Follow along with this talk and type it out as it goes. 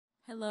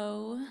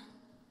Hello.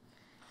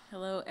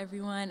 Hello,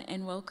 everyone,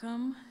 and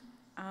welcome.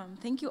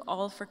 Thank you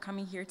all for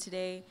coming here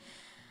today.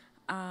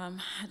 I'd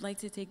like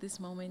to take this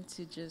moment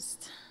to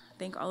just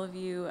thank all of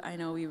you. I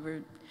know we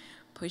were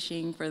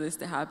pushing for this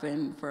to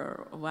happen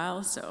for a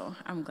while, so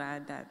I'm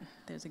glad that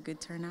there's a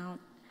good turnout.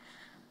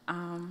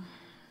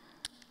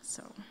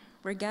 So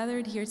we're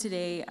gathered here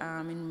today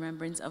in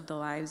remembrance of the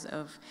lives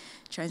of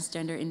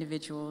transgender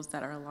individuals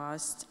that are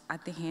lost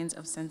at the hands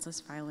of senseless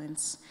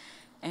violence.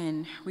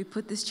 And we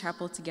put this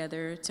chapel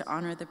together to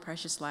honor the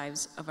precious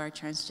lives of our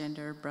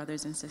transgender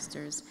brothers and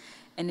sisters.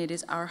 And it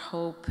is our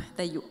hope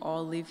that you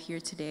all live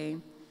here today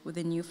with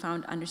a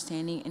newfound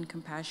understanding and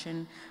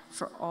compassion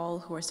for all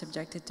who are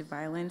subjected to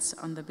violence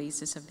on the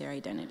basis of their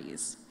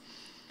identities.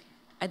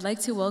 I'd like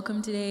to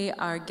welcome today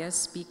our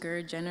guest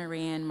speaker, Jenna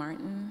Rayanne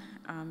Martin.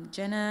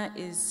 Jenna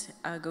is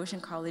a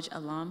Goshen College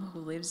alum who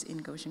lives in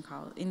Goshen,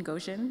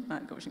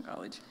 not Goshen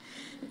College.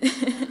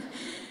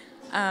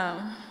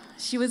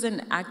 She was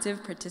an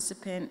active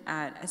participant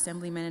at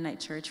Assembly Mennonite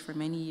Church for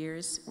many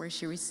years, where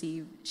she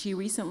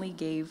recently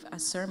gave a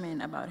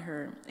sermon about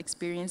her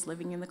experience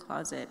living in the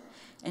closet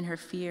and her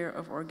fear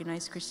of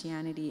organized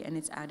Christianity and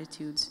its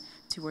attitudes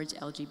towards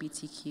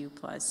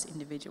LGBTQ+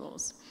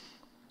 individuals.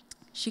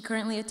 She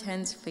currently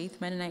attends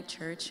Faith Mennonite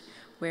Church,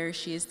 where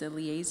she is the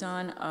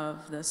liaison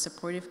of the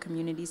Supportive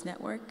Communities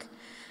Network.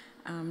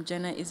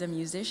 Jenna is a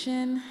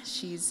musician.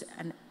 She's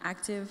an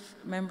active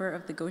member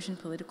of the Goshen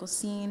political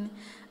scene,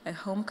 a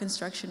home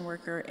construction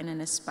worker, and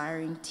an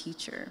aspiring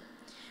teacher.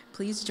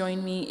 Please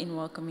join me in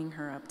welcoming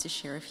her up to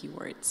share a few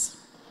words.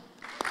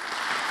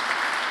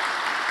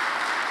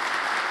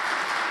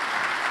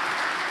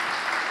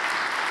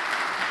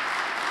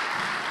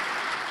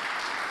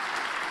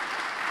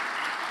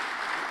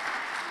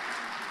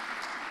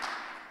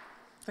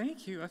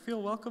 Thank you. I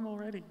feel welcome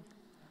already.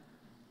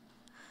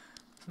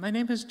 My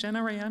name is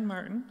Jenna Rayanne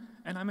Martin,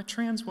 and I'm a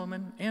trans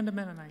woman and a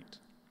Mennonite.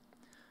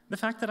 The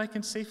fact that I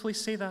can safely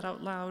say that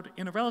out loud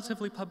in a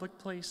relatively public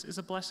place is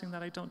a blessing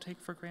that I don't take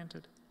for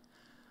granted.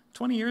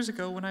 20 years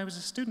ago, when I was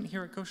a student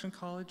here at Goshen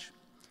College,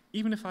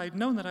 even if I had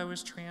known that I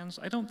was trans,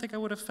 I don't think I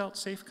would have felt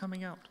safe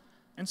coming out,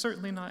 and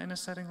certainly not in a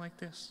setting like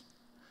this.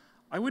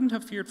 I wouldn't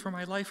have feared for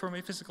my life or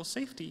my physical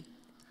safety,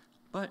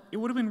 but it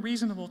would have been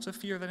reasonable to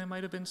fear that I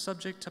might have been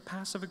subject to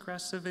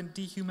passive-aggressive and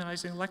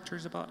dehumanizing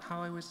lectures about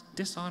how I was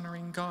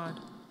dishonoring God.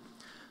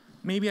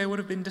 Maybe I would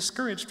have been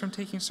discouraged from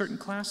taking certain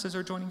classes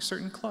or joining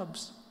certain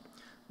clubs.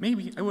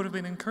 Maybe I would have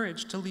been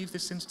encouraged to leave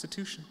this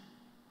institution.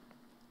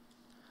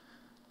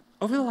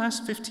 Over the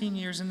last 15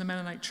 years in the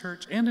Mennonite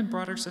Church and in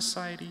broader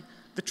society,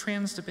 the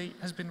trans debate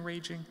has been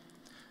raging.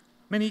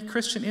 Many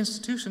Christian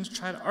institutions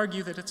try to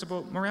argue that it's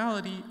about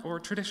morality or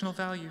traditional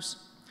values.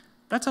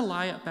 That's a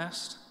lie at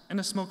best, and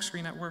a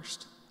smokescreen at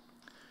worst.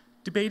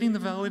 Debating the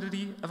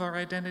validity of our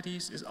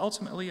identities is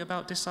ultimately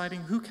about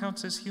deciding who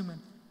counts as human.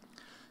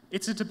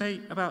 It's a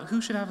debate about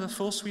who should have the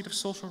full suite of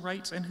social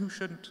rights and who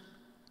shouldn't.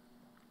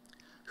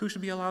 Who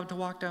should be allowed to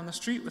walk down the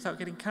street without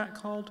getting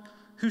catcalled?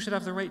 Who should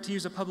have the right to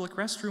use a public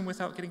restroom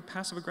without getting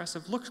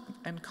passive-aggressive looks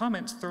and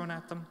comments thrown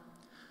at them?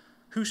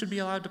 Who should be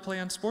allowed to play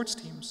on sports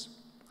teams?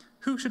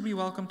 Who should be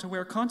welcome to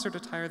wear concert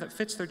attire that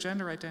fits their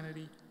gender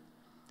identity?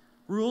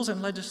 Rules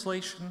and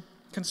legislation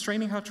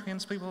constraining how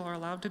trans people are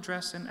allowed to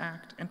dress and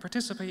act and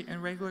participate in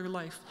regular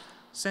life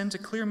sends a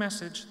clear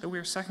message that we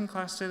are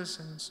second-class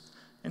citizens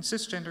and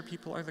cisgender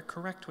people are the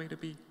correct way to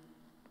be.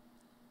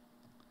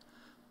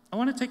 I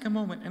want to take a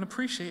moment and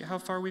appreciate how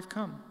far we've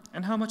come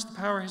and how much the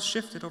power has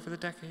shifted over the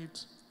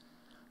decades.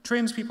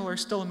 Trans people are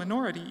still a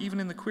minority, even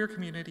in the queer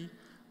community,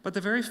 but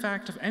the very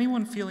fact of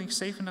anyone feeling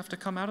safe enough to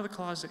come out of the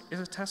closet is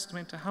a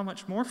testament to how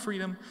much more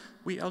freedom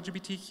we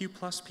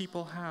LGBTQ+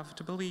 people have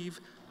to believe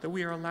that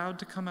we are allowed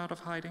to come out of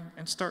hiding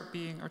and start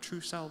being our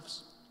true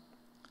selves.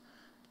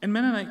 In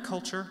Mennonite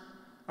culture,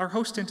 our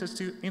host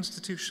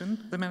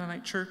institution, the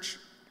Mennonite Church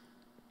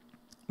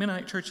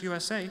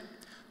USA,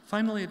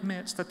 finally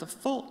admits that the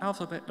full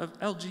alphabet of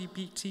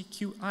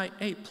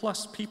LGBTQIA+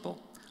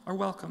 people are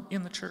welcome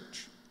in the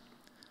church.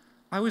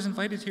 I was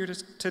invited here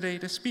today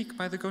to speak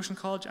by the Goshen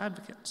College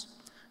advocates,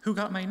 who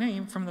got my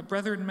name from the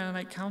Brethren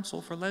Mennonite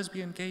Council for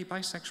Lesbian, Gay,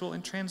 Bisexual,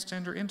 and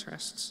Transgender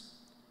Interests.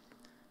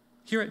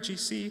 Here at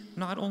GC,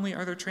 not only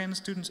are there trans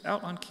students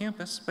out on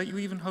campus, but you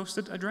even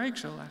hosted a drag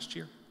show last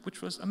year,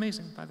 which was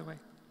amazing, by the way.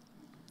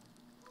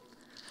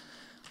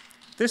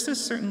 This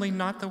is certainly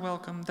not the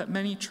welcome that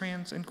many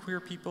trans and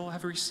queer people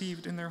have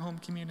received in their home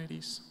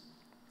communities.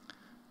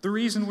 The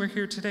reason we're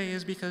here today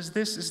is because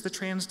this is the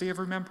Trans Day of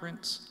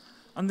Remembrance.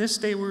 On this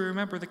day, we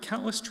remember the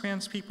countless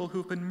trans people who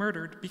have been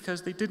murdered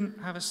because they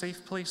didn't have a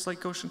safe place like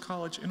Goshen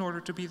College in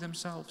order to be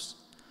themselves.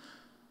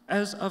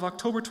 As of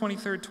October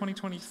 23,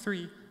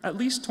 2023, at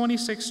least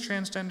 26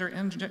 transgender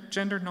and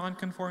gender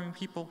non-conforming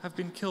people have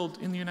been killed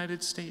in the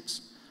United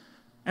States,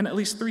 and at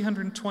least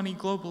 320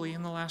 globally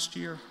in the last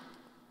year.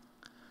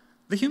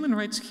 The Human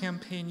Rights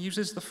Campaign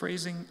uses the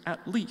phrasing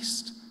 "at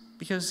least"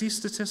 because these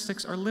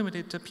statistics are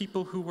limited to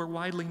people who were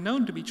widely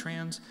known to be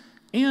trans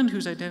and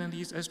whose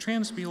identities as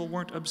trans people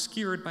weren't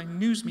obscured by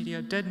news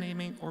media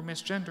dead-naming or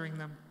misgendering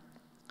them.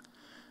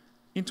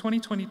 In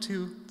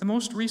 2022, the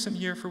most recent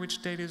year for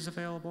which data is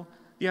available,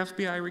 the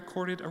FBI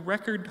recorded a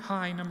record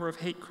high number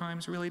of hate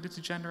crimes related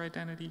to gender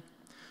identity,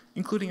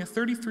 including a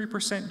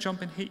 33%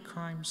 jump in hate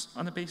crimes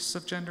on the basis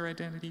of gender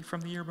identity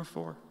from the year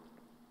before.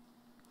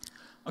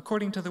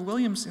 According to the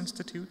Williams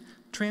Institute,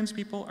 trans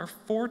people are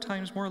 4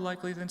 times more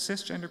likely than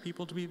cisgender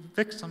people to be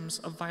victims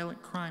of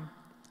violent crime.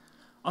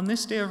 On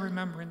this day of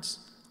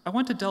remembrance, I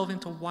want to delve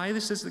into why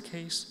this is the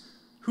case,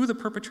 who the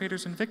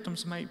perpetrators and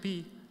victims might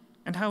be,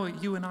 and how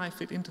you and I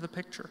fit into the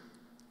picture.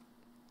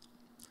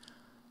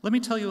 Let me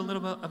tell you a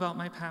little bit about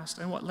my past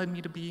and what led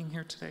me to being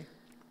here today.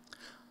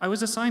 I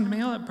was assigned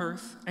male at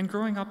birth, and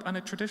growing up on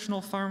a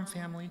traditional farm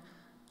family,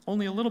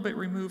 only a little bit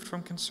removed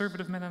from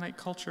conservative Mennonite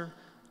culture,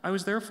 I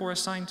was therefore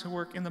assigned to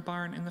work in the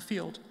barn in the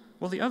field,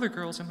 while the other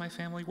girls in my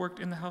family worked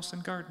in the house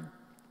and garden.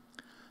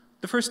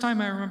 The first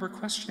time I remember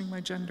questioning my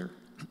gender,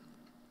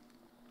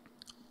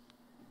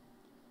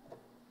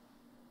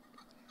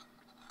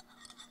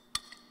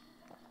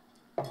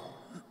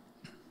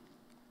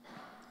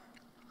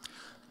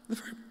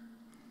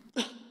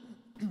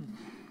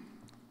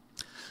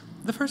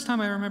 The first time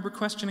I remember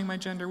questioning my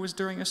gender was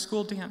during a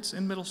school dance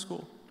in middle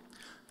school.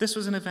 This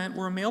was an event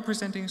where male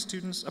presenting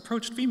students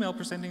approached female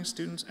presenting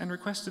students and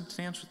requested to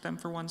dance with them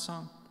for one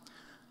song.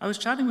 I was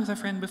chatting with a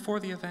friend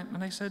before the event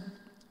and I said,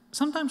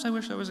 "Sometimes I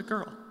wish I was a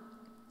girl."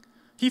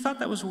 He thought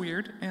that was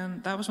weird,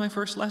 and that was my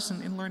first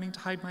lesson in learning to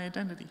hide my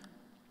identity.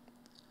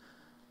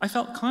 I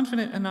felt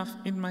confident enough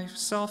in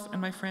myself and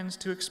my friends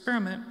to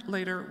experiment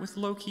later with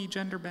low-key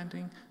gender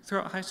bending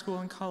throughout high school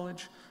and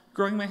college,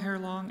 growing my hair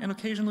long and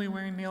occasionally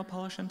wearing nail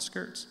polish and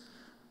skirts.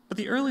 But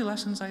the early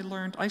lessons I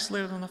learned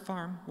isolated on the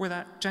farm were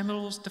that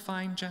genitals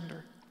define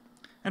gender.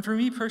 And for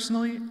me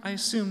personally, I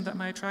assumed that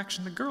my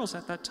attraction to girls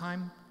at that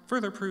time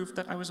further proved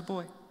that I was a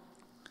boy.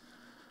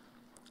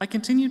 I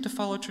continued to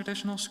follow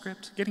traditional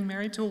script, getting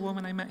married to a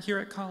woman I met here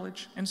at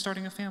college and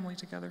starting a family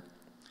together.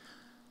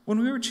 When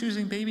we were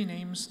choosing baby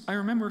names, I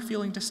remember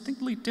feeling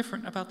distinctly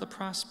different about the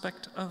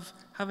prospect of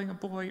having a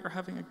boy or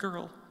having a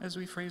girl, as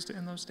we phrased it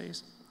in those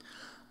days.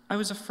 I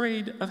was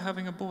afraid of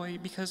having a boy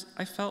because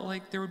I felt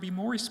like there would be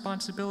more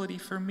responsibility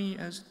for me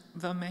as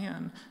the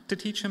man to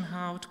teach him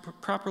how to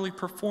properly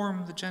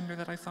perform the gender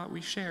that I thought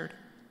we shared.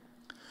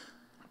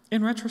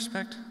 In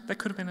retrospect, that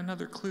could have been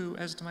another clue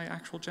as to my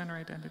actual gender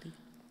identity.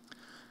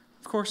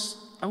 Of course,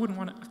 I wouldn't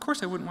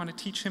want to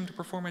teach him to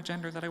perform a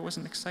gender that I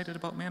wasn't excited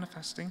about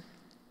manifesting.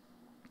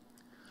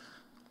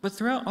 But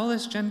throughout all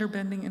this gender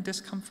bending and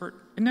discomfort,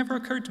 it never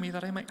occurred to me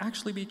that I might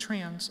actually be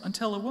trans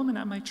until a woman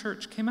at my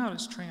church came out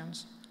as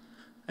trans.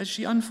 As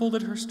she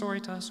unfolded her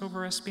story to us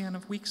over a span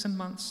of weeks and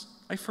months,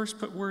 I first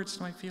put words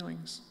to my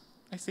feelings.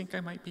 I think I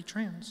might be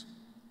trans.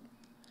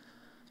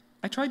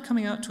 I tried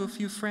coming out to a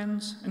few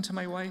friends and to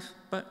my wife,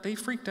 but they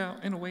freaked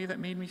out in a way that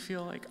made me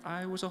feel like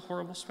I was a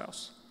horrible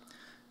spouse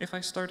if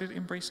I started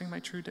embracing my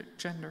true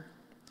gender.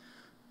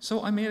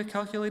 So I made a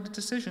calculated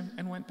decision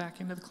and went back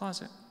into the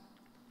closet.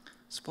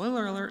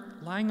 Spoiler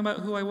alert, lying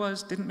about who I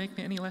was didn't make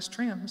me any less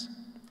trans,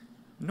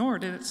 nor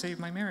did it save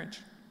my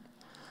marriage.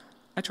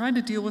 I tried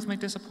to deal with my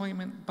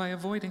disappointment by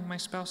avoiding my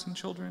spouse and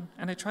children,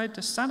 and I tried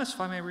to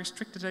satisfy my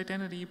restricted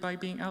identity by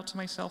being out to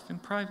myself in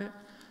private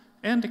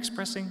and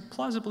expressing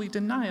plausibly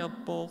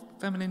deniable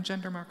feminine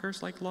gender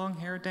markers like long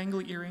hair,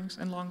 dangly earrings,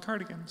 and long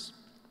cardigans.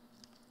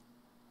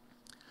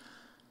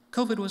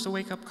 COVID was a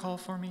wake-up call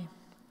for me.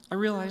 I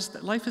realized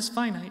that life is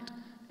finite,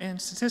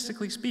 and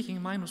statistically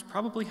speaking, mine was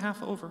probably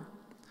half over.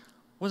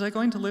 Was I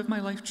going to live my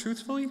life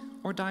truthfully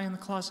or die in the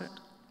closet?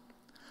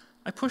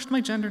 I pushed my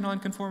gender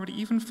nonconformity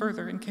even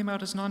further and came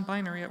out as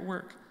non-binary at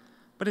work,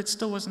 but it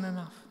still wasn't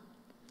enough.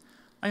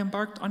 I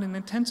embarked on an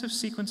intensive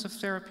sequence of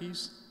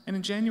therapies, and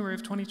in January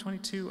of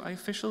 2022, I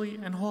officially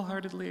and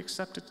wholeheartedly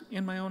accepted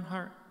in my own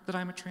heart that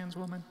I'm a trans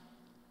woman.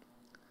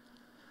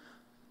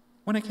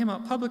 When I came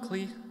out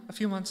publicly, a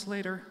few months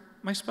later,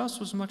 my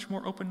spouse was much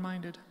more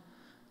open-minded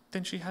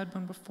than she had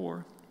been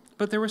before.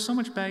 But there was so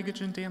much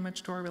baggage and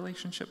damage to our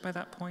relationship by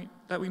that point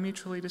that we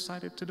mutually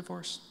decided to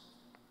divorce.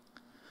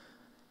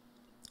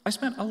 I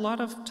spent a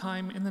lot of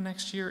time in the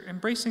next year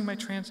embracing my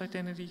trans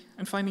identity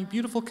and finding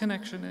beautiful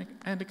connection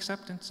and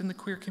acceptance in the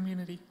queer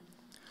community.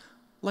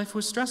 Life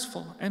was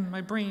stressful, and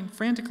my brain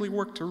frantically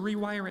worked to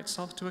rewire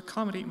itself to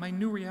accommodate my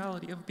new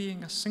reality of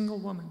being a single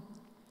woman.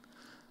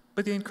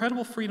 But the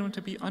incredible freedom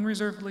to be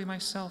unreservedly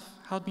myself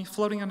held me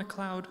floating on a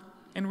cloud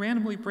and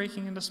randomly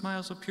breaking into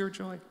smiles of pure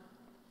joy.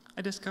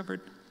 I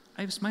discovered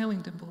I have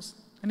smiling dimples.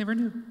 I never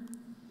knew.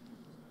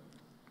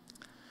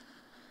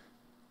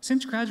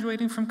 Since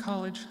graduating from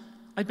college,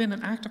 I'd been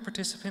an active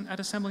participant at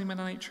Assembly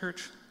Mennonite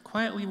Church,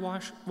 quietly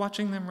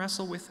watching them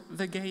wrestle with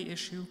the gay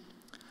issue.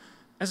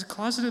 As a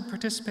closeted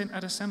participant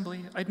at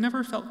Assembly, I'd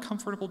never felt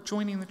comfortable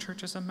joining the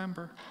church as a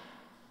member.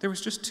 There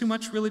was just too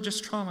much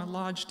religious trauma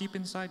lodged deep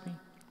inside me.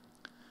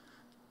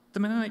 The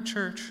Mennonite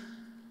Church,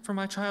 from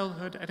my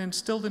childhood, had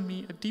instilled in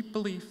me a deep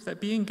belief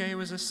that being gay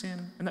was a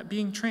sin and that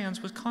being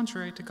trans was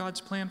contrary to God's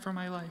plan for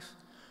my life.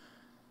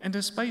 And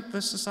despite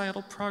the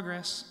societal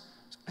progress,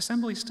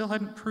 Assembly still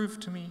hadn't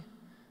proved to me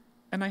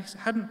and I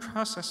hadn't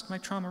processed my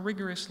trauma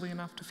rigorously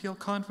enough to feel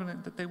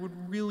confident that they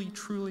would really,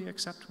 truly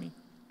accept me.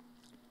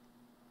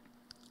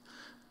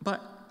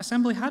 But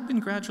Assembly had been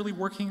gradually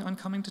working on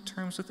coming to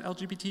terms with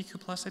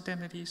LGBTQ+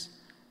 identities,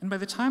 and by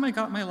the time I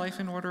got my life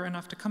in order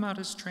enough to come out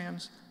as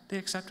trans, they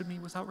accepted me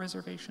without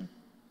reservation.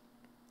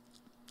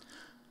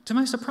 To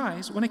my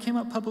surprise, when I came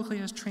out publicly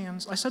as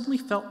trans, I suddenly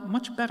felt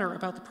much better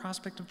about the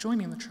prospect of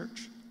joining the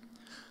church.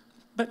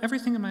 But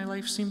everything in my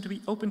life seemed to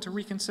be open to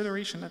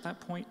reconsideration at that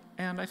point,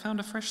 and I found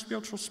a fresh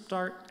spiritual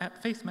start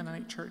at Faith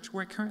Mennonite Church,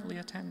 where I currently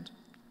attend.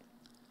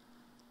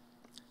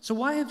 So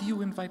why have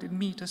you invited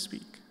me to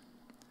speak?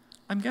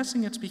 I'm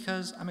guessing it's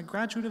because I'm a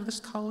graduate of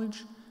this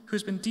college who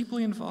has been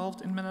deeply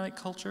involved in Mennonite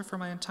culture for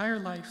my entire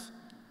life,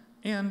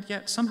 and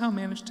yet somehow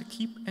managed to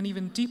keep and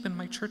even deepen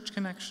my church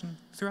connection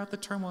throughout the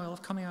turmoil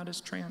of coming out as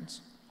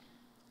trans.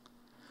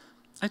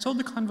 I told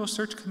the Convo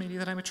search committee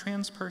that I'm a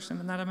trans person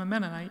and that I'm a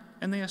Mennonite,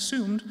 and they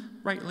assumed,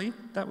 rightly,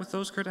 that with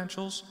those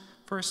credentials,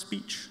 for a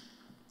speech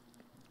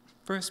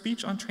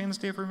on Trans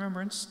Day of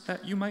Remembrance,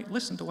 that you might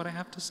listen to what I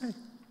have to say.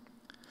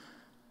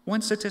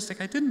 One statistic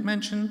I didn't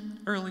mention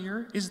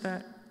earlier is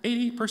that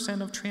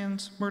 80% of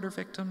trans murder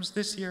victims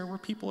this year were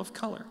people of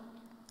color.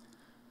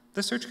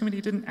 The search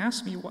committee didn't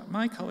ask me what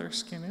my color of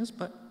skin is,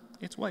 but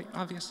it's white,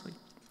 obviously.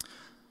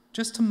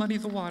 Just to muddy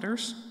the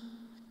waters,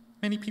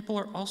 many people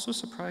are also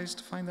surprised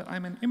to find that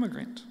I'm an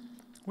immigrant,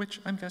 which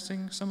I'm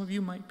guessing some of you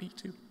might be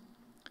too.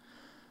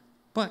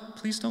 But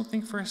please don't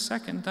think for a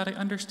second that I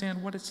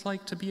understand what it's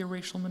like to be a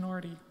racial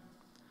minority.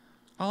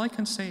 All I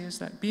can say is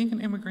that being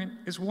an immigrant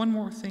is one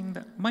more thing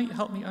that might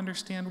help me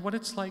understand what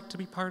it's like to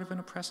be part of an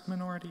oppressed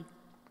minority.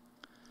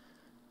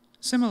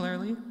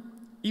 Similarly,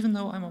 even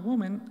though I'm a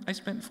woman, I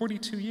spent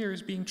 42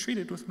 years being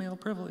treated with male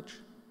privilege.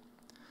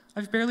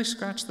 I've barely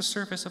scratched the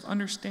surface of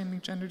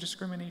understanding gender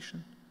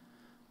discrimination.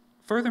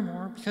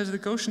 Furthermore, because the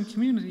Goshen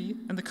community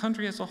and the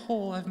country as a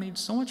whole have made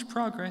so much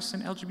progress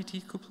in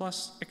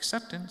LGBTQ+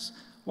 acceptance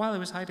while I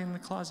was hiding in the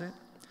closet,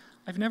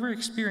 I've never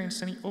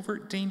experienced any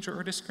overt danger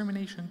or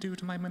discrimination due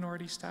to my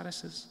minority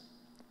statuses.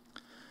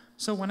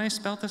 So when I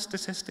spout the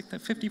statistic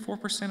that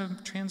 54%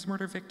 of trans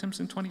murder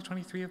victims in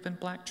 2023 have been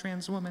Black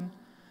trans women,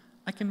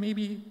 I can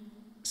maybe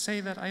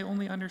say that I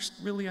only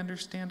really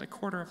understand a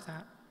quarter of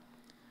that.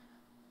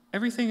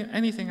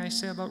 Anything I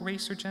say about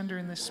race or gender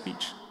in this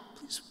speech,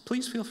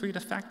 please feel free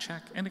to fact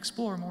check and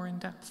explore more in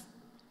depth.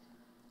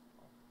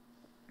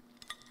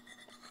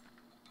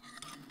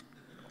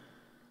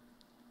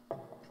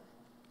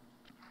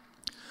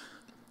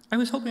 I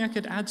was hoping I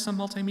could add some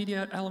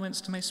multimedia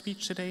elements to my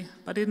speech today,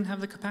 but I didn't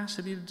have the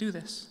capacity to do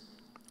this.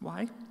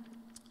 Why?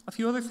 A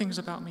few other things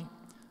about me.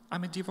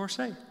 I'm a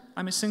divorcee.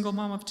 I'm a single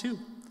mom of 2.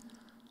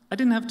 I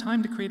didn't have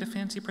time to create a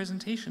fancy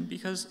presentation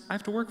because I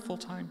have to work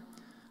full-time.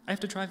 I have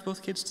to drive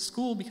both kids to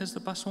school because the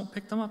bus won't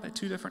pick them up at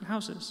 2 different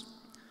houses.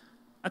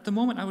 At the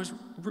moment I was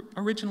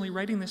originally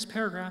writing this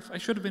paragraph, I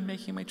should have been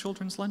making my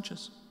children's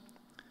lunches.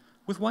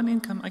 With one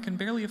income, I can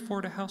barely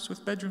afford a house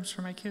with bedrooms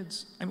for my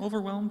kids. I'm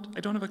overwhelmed, I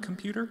don't have a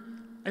computer,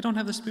 I don't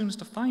have the spoons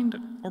to find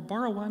or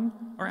borrow one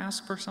or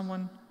ask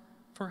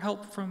for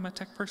help from a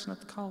tech person at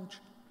the college.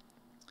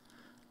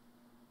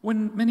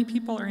 When many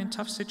people are in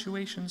tough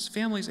situations,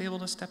 families are able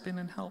to step in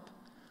and help.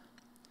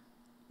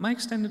 My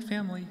extended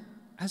family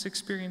has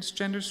experienced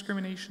gender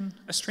discrimination,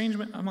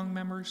 estrangement among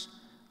members,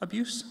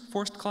 abuse,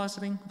 forced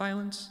closeting,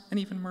 violence, and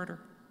even murder.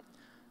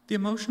 The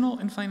emotional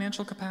and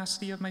financial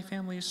capacity of my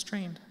family is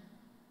strained.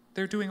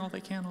 They're doing all they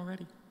can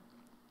already.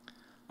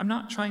 I'm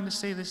not trying to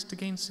say this to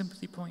gain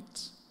sympathy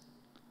points.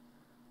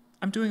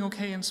 I'm doing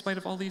okay in spite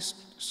of all these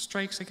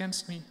strikes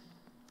against me,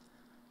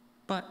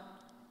 but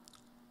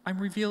I'm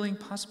revealing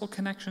possible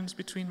connections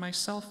between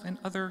myself and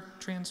other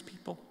trans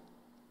people.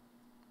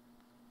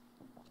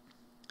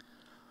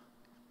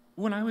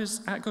 When I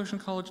was at Goshen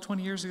College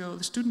 20 years ago,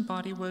 the student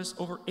body was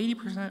over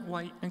 80%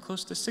 white and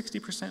close to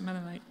 60%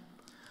 Mennonite.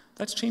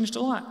 That's changed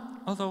a lot,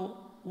 although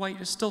white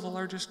is still the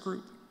largest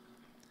group.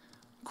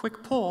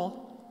 Quick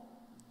poll,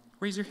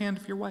 raise your hand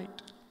if you're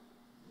white.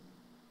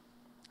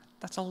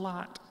 That's a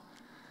lot.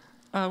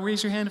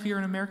 Raise your hand if you're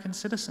an American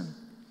citizen.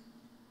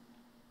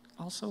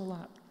 Also a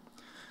lot.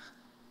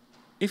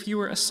 If you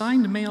were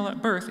assigned male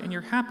at birth and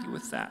you're happy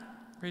with that,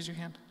 raise your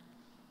hand.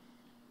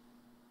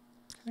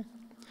 Okay.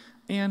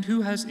 And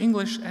who has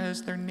English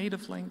as their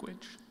native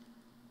language?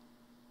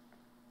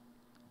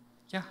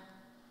 Yeah.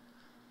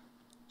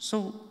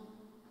 So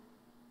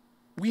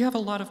we have a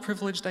lot of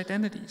privileged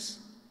identities,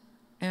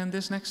 and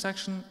this next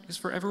section is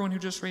for everyone who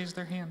just raised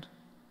their hand.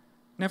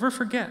 Never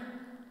forget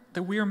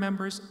that we are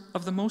members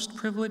of the most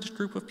privileged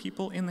group of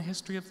people in the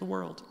history of the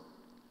world.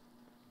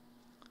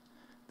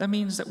 That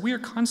means that we are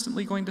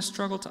constantly going to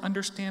struggle to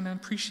understand and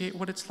appreciate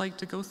what it's like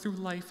to go through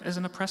life as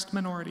an oppressed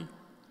minority.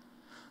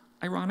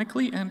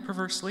 Ironically and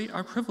perversely,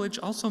 our privilege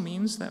also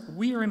means that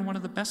we are in one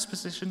of the best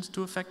positions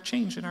to affect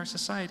change in our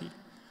society.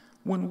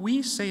 When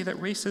we say that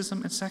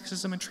racism and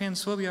sexism and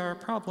transphobia are a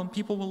problem,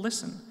 people will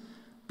listen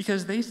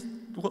because they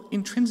will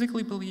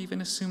intrinsically believe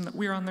and assume that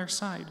we're on their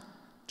side,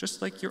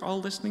 just like you're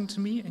all listening to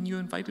me and you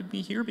invited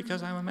me here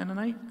because I'm a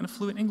Mennonite and a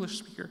fluent English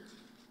speaker.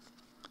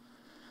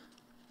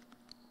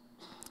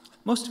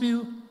 Most of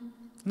you,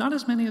 not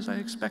as many as I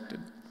expected,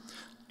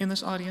 in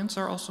this audience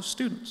are also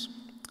students.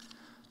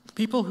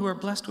 People who are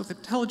blessed with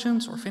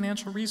intelligence or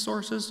financial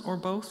resources or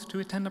both to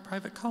attend a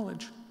private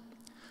college.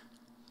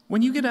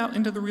 When you get out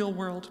into the real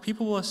world,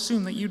 people will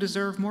assume that you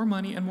deserve more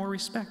money and more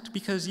respect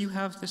because you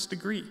have this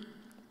degree.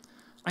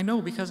 I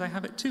know because I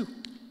have it too.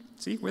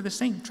 See, we're the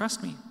same,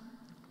 trust me.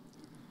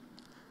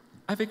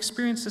 I've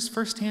experienced this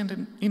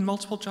firsthand in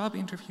multiple job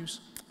interviews.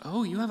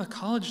 Oh, you have a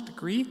college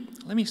degree?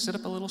 Let me sit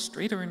up a little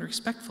straighter and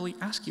respectfully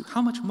ask you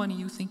how much money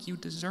you think you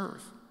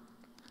deserve.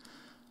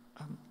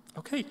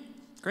 Okay,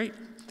 great,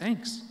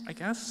 thanks, I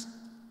guess.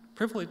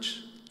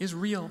 Privilege is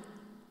real.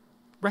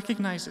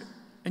 Recognize it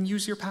and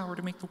use your power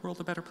to make the world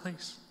a better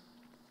place.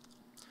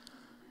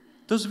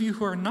 Those of you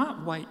who are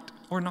not white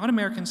or not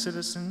American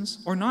citizens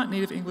or not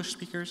native English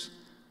speakers,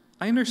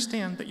 I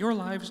understand that your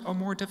lives are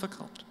more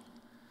difficult.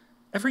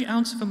 Every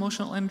ounce of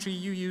emotional energy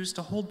you use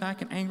to hold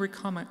back an angry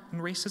comment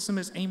when racism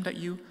is aimed at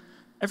you,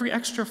 every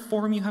extra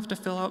form you have to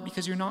fill out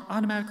because you're not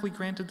automatically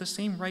granted the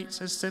same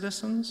rights as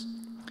citizens,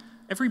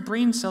 every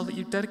brain cell that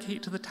you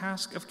dedicate to the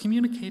task of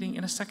communicating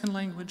in a second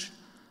language,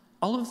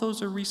 all of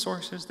those are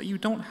resources that you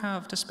don't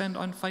have to spend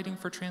on fighting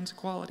for trans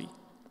equality.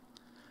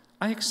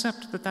 I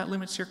accept that that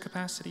limits your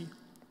capacity,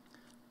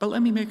 but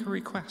let me make a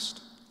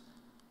request.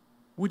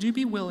 Would you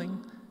be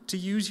willing to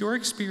use your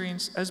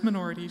experience as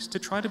minorities to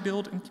try to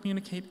build and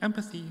communicate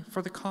empathy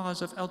for the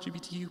cause of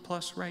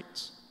LGBTQ+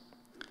 rights?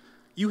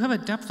 You have a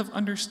depth of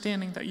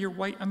understanding that your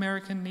white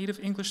American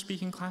native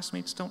English-speaking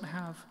classmates don't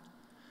have.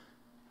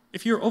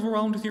 If you're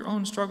overwhelmed with your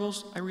own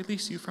struggles, I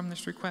release you from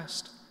this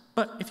request.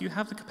 But if you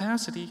have the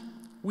capacity,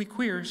 we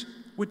queers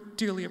would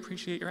dearly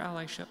appreciate your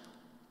allyship.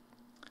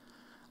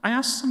 I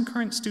asked some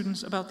current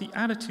students about the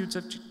attitudes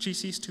of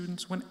GC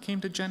students when it came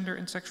to gender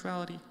and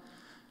sexuality.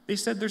 They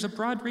said there's a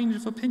broad range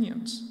of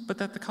opinions, but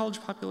that the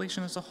college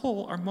population as a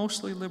whole are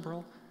mostly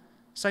liberal,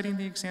 citing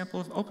the example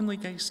of openly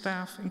gay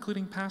staff,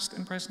 including past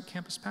and present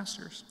campus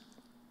pastors.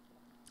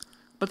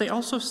 But they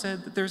also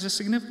said that there's a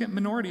significant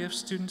minority of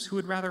students who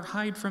would rather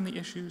hide from the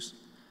issues.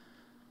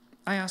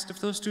 I asked if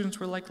those students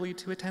were likely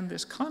to attend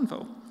this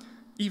convo,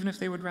 even if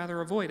they would rather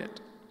avoid it.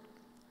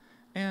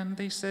 And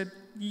they said,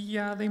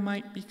 yeah, they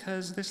might,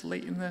 because this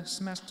late in the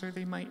semester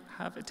they might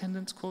have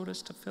attendance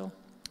quotas to fill.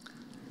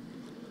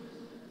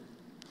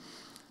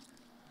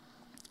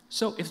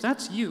 So if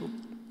that's you,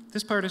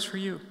 this part is for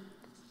you.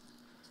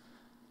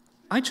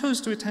 I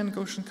chose to attend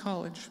Goshen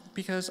College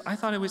because I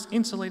thought I was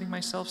insulating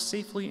myself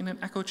safely in an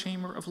echo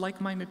chamber of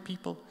like-minded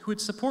people who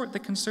would support the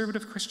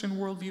conservative Christian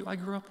worldview I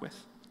grew up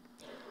with.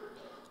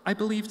 I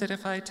believed that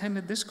if I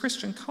attended this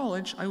Christian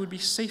college, I would be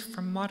safe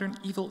from modern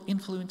evil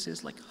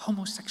influences like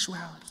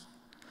homosexuality.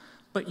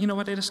 But you know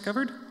what I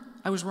discovered?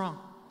 I was wrong.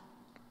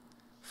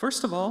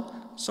 First of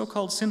all,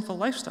 so-called sinful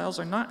lifestyles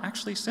are not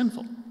actually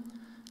sinful.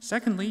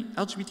 Secondly,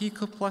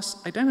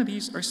 LGBTQ+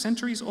 identities are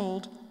centuries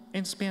old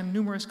and span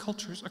numerous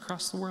cultures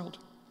across the world.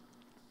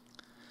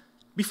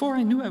 Before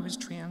I knew I was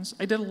trans,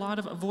 I did a lot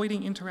of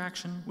avoiding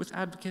interaction with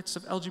advocates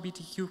of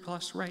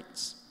LGBTQ+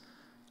 rights.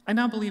 I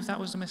now believe that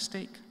was a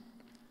mistake.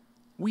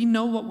 We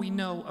know what we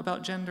know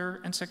about gender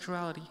and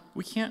sexuality.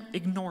 We can't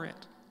ignore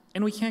it,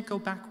 and we can't go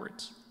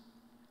backwards.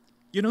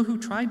 You know who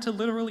tried to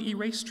literally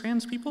erase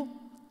trans people?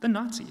 The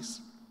Nazis.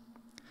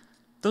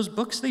 Those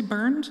books they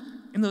burned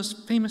and those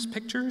famous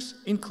pictures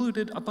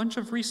included a bunch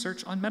of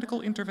research on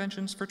medical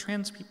interventions for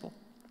trans people.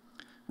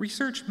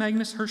 Research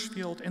Magnus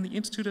Hirschfeld and the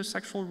Institute of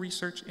Sexual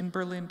Research in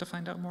Berlin to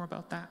find out more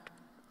about that.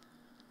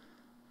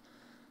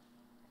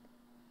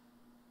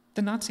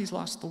 The Nazis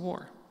lost the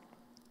war.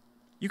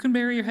 You can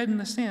bury your head in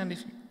the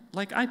sand,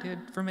 like I did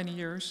for many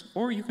years,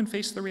 or you can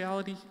face the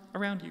reality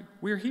around you.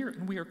 We're here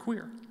and we are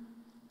queer.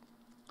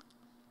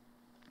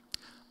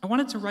 I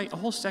wanted to write a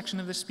whole section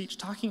of this speech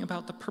talking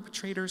about the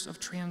perpetrators of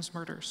trans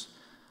murders.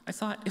 I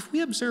thought, if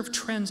we observe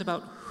trends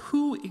about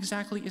who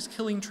exactly is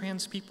killing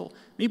trans people,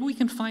 maybe we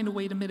can find a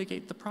way to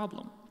mitigate the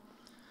problem.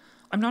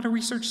 I'm not a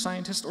research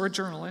scientist or a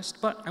journalist,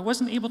 but I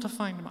wasn't able to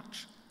find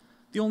much.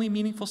 The only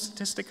meaningful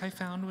statistic I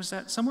found was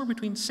that somewhere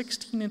between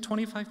 16 and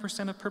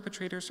 25% of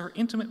perpetrators are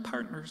intimate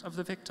partners of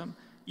the victim,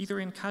 either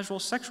in casual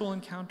sexual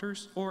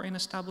encounters or in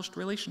established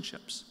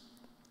relationships.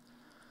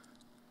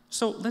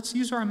 So let's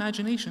use our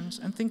imaginations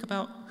and think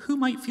about who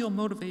might feel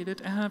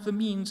motivated and have the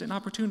means and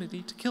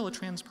opportunity to kill a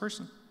trans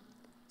person.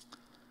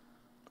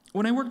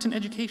 When I worked in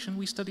education,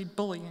 we studied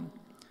bullying.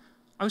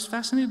 I was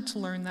fascinated to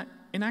learn that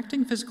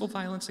enacting physical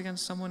violence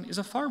against someone is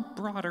a far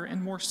broader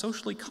and more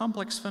socially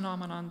complex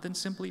phenomenon than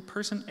simply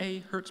person A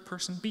hurts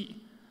person B.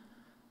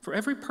 For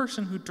every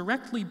person who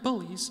directly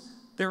bullies,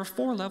 there are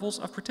 4 levels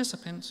of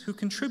participants who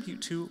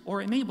contribute to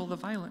or enable the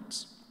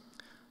violence.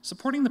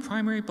 Supporting the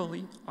primary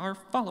bully are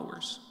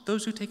followers,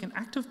 those who take an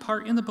active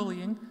part in the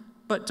bullying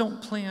but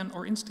don't plan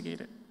or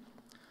instigate it.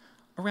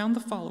 Around the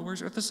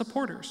followers are the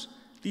supporters.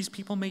 These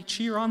people may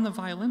cheer on the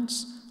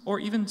violence or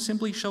even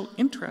simply show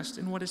interest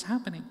in what is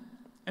happening,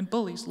 and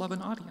bullies love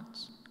an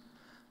audience.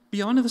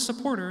 Beyond the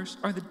supporters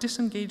are the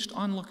disengaged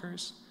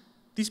onlookers.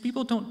 These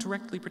people don't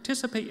directly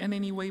participate in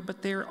any way,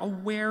 but they're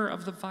aware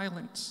of the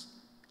violence.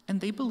 and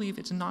they believe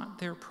it's not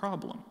their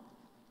problem.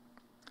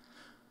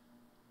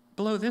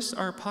 Below this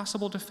are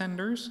possible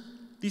defenders.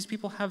 These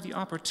people have the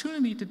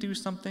opportunity to do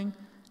something,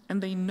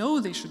 and they know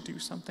they should do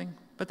something,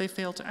 but they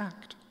fail to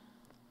act.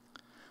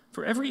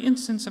 For every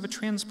instance of a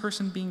trans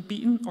person being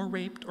beaten or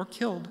raped or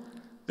killed,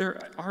 there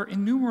are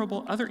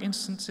innumerable other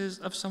instances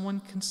of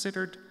someone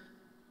considers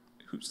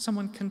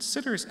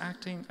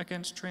acting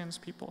against trans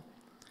people.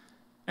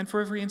 And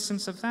for every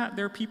instance of that,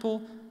 there are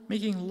people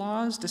making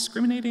laws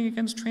discriminating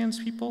against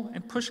trans people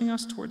and pushing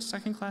us towards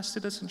second-class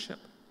citizenship.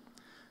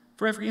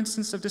 For every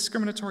instance of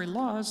discriminatory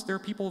laws, there are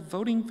people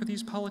voting for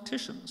these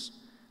politicians.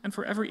 And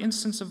for every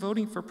instance of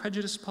voting for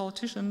prejudiced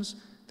politicians,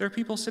 there are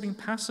people sitting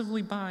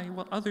passively by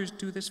while others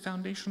do this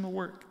foundational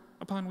work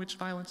upon which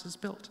violence is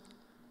built.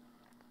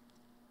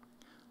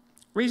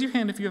 Raise your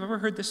hand if you've ever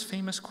heard this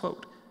famous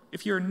quote: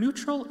 "If you're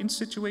neutral in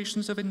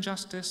situations of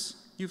injustice,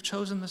 you've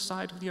chosen the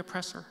side of the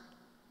oppressor."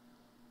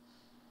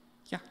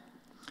 Yeah.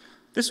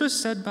 This was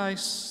said by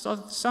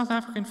South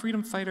African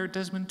freedom fighter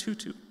Desmond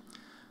Tutu.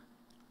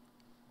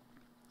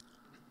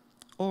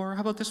 Or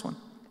how about this one?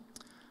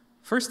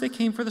 "First they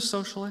came for the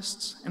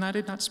socialists, and I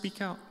did not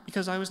speak out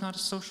because I was not a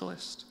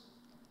socialist.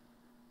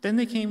 Then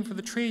they came for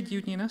the trade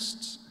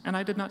unionists, and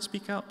I did not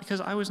speak out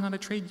because I was not a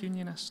trade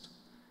unionist.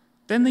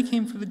 Then they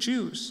came for the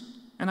Jews,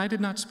 and I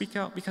did not speak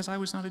out because I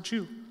was not a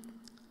Jew.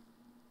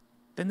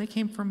 Then they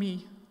came for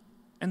me,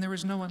 and there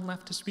was no one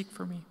left to speak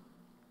for me."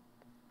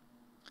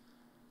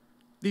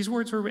 These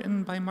words were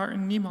written by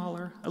Martin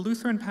Niemöller, a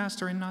Lutheran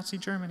pastor in Nazi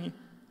Germany,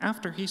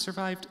 after he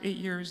survived 8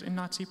 years in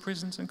Nazi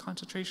prisons and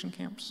concentration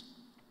camps.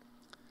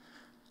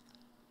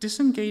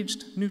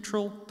 Disengaged,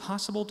 neutral,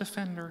 possible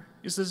defender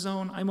is the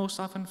zone I most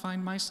often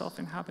find myself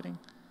inhabiting,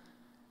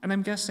 and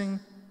I'm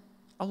guessing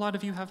a lot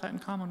of you have that in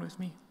common with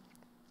me.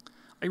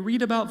 I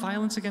read about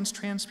violence against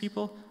trans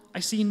people, I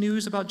see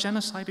news about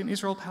genocide in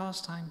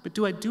Israel-Palestine, but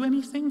do I do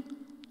anything?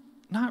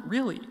 Not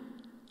really.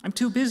 I'm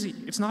too busy.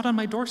 It's not on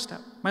my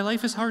doorstep. My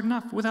life is hard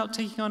enough without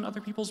taking on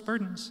other people's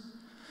burdens.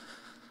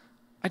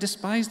 I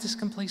despise this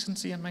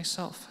complacency in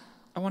myself.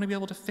 I want to be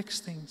able to fix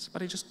things,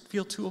 but I just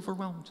feel too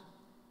overwhelmed.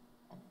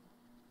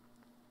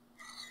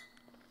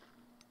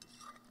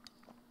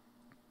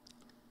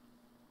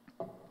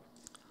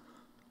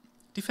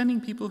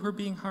 Defending people who are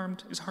being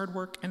harmed is hard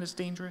work and it's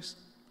dangerous.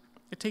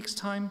 It takes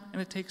time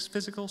and it takes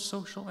physical,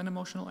 social, and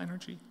emotional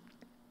energy.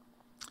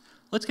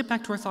 Let's get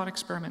back to our thought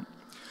experiment.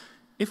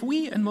 If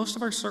we and most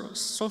of our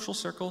social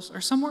circles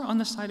are somewhere on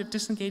the side of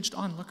disengaged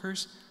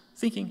onlookers,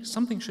 thinking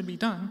something should be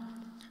done,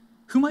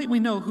 who might we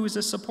know who is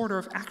a supporter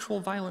of actual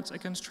violence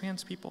against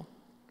trans people?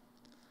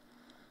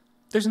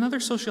 There's another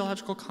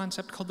sociological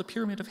concept called the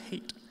pyramid of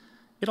hate.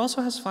 It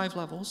also has 5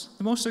 levels,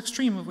 the most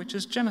extreme of which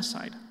is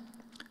genocide,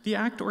 the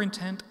act or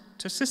intent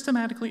to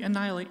systematically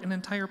annihilate an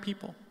entire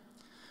people.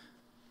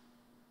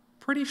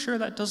 Pretty sure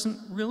that doesn't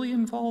really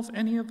involve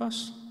any of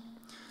us.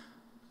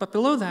 But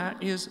below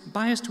that is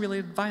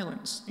bias-related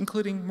violence,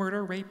 including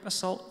murder, rape,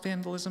 assault,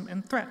 vandalism,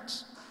 and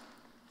threats.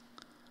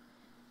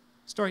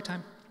 Story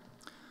time.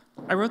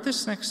 I wrote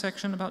this next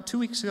section about 2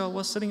 weeks ago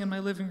while sitting in my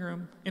living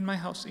room in my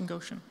house in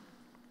Goshen.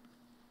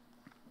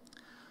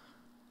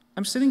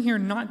 I'm sitting here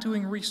not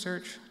doing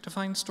research to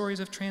find stories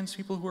of trans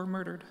people who were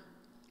murdered.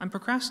 I'm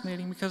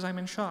procrastinating because I'm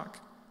in shock.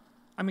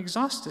 I'm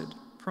exhausted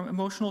from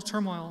emotional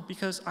turmoil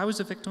because I was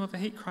a victim of a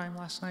hate crime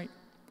last night.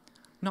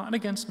 Not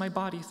against my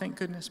body, thank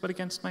goodness, but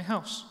against my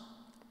house.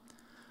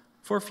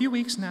 For a few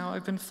weeks now,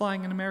 I've been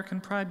flying an American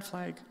pride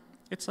flag.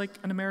 It's like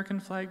an American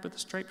flag, but the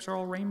stripes are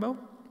all rainbow.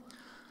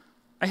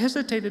 I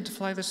hesitated to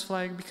fly this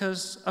flag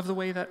because of the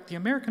way that the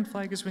American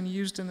flag has been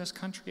used in this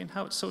country and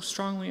how it's so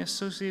strongly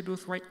associated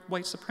with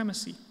white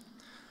supremacy.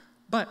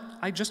 But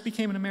I just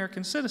became an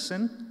American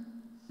citizen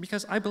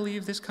because I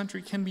believe this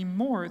country can be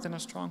more than a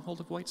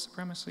stronghold of white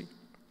supremacy.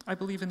 I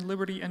believe in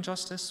liberty and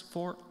justice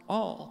for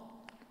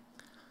all.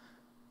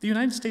 The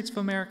United States of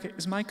America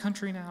is my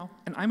country now,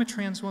 and I'm a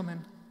trans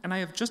woman, and I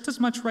have just as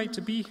much right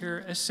to be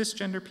here as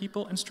cisgender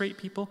people and straight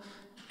people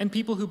and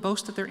people who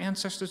boast that their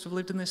ancestors have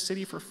lived in this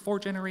city for 4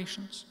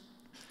 generations.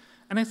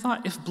 And I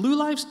thought, if Blue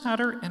Lives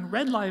Matter and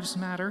Red Lives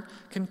Matter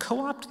can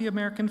co-opt the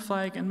American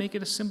flag and make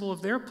it a symbol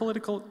of their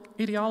political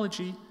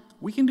ideology,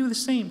 we can do the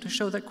same to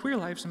show that queer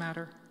lives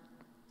matter.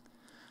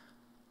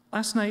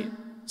 Last night,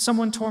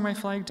 someone tore my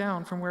flag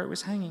down from where it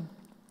was hanging.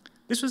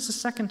 This was the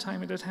second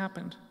time it had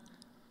happened.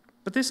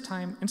 But this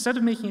time, instead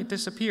of making it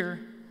disappear,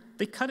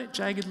 they cut it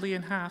jaggedly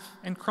in half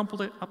and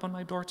crumpled it up on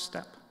my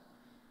doorstep.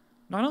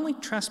 Not only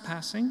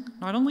trespassing,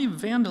 not only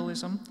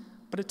vandalism,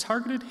 but a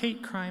targeted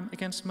hate crime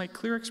against my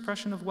clear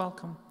expression of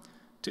welcome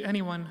to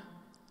anyone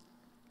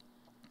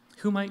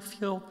who might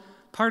feel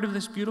part of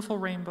this beautiful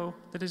rainbow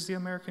that is the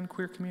American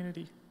queer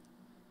community.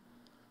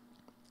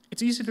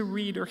 It's easy to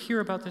read or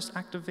hear about this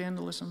act of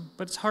vandalism,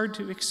 but it's hard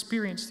to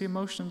experience the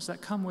emotions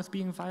that come with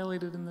being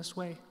violated in this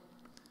way.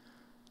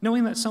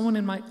 Knowing that someone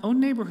in my own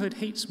neighborhood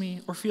hates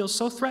me or feels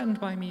so threatened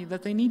by me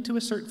that they need to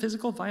assert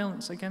physical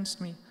violence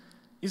against me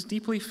is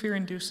deeply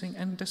fear-inducing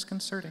and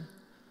disconcerting.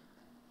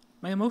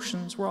 My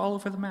emotions were all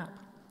over the map.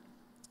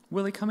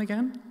 Will they come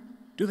again?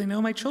 Do they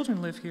know my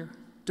children live here?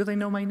 Do they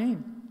know my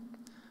name?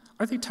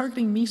 Are they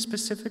targeting me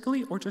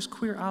specifically or just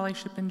queer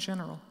allyship in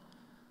general?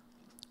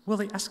 Will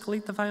they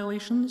escalate the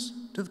violations?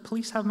 Do the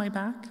police have my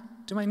back?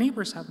 Do my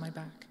neighbors have my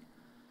back?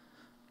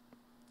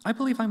 I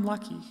believe I'm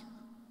lucky,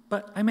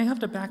 but I may have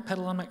to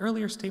backpedal on my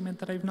earlier statement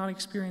that I've not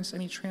experienced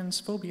any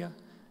transphobia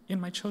in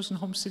my chosen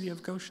home city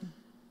of Goshen.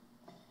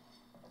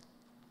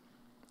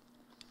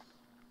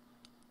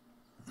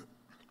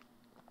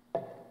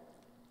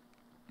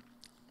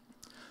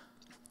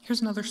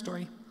 Here's another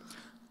story.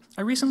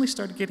 I recently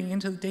started getting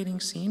into the dating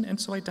scene, and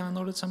so I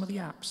downloaded some of the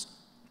apps.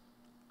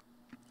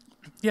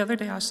 The other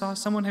day I saw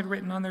someone had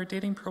written on their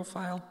dating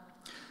profile,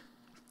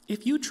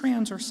 "If you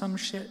trans or some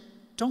shit,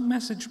 don't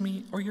message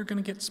me or you're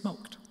gonna get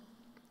smoked."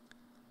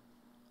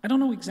 I don't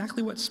know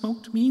exactly what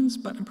smoked means,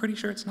 but I'm pretty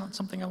sure it's not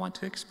something I want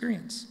to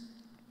experience.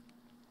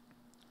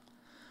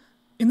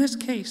 In this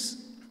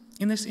case,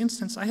 in this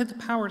instance, I had the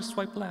power to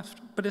swipe left,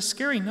 but it's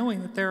scary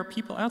knowing that there are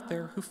people out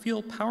there who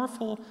feel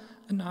powerful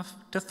enough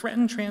to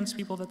threaten trans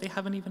people that they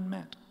haven't even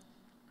met.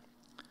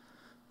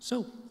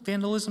 So,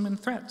 vandalism and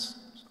threats,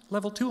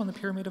 level 2 on the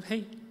pyramid of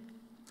hate.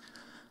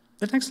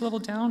 The next level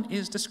down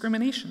is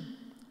discrimination.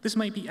 This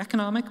might be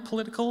economic,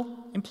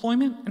 political,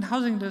 employment, and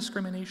housing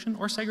discrimination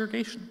or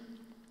segregation.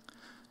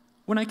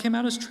 When I came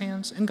out as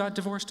trans and got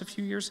divorced a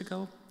few years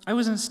ago, I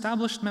was an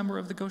established member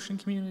of the Goshen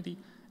community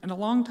and a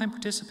longtime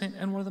participant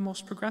in one of the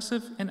most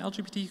progressive and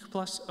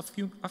LGBTQ+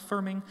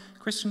 affirming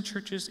Christian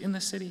churches in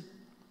the city.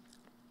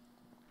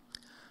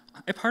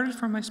 I parted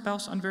from my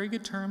spouse on very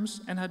good terms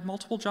and had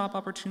multiple job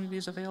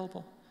opportunities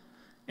available.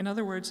 In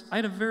other words, I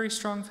had a very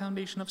strong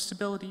foundation of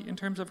stability in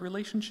terms of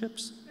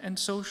relationships and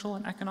social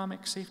and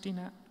economic safety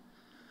net.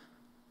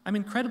 I'm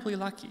incredibly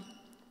lucky,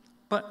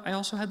 but I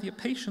also had the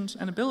patience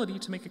and ability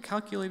to make a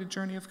calculated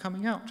journey of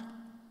coming out.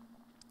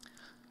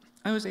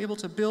 I was able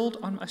to build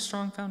on a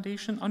strong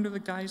foundation under the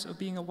guise of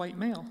being a white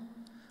male.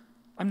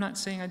 I'm not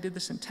saying I did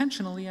this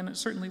intentionally, and it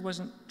certainly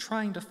wasn't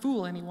trying to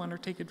fool anyone or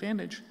take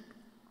advantage.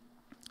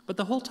 But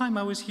the whole time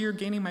I was here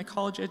gaining my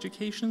college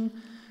education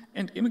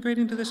and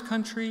immigrating to this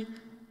country,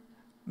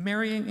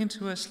 marrying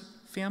into a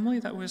family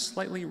that was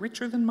slightly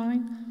richer than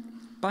mine,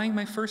 buying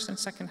my first and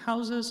second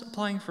houses,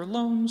 applying for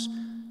loans,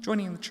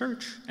 joining the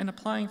church, and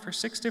applying for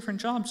 6 different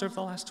jobs over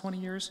the last 20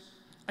 years,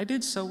 I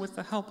did so with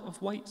the help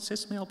of white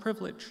cis male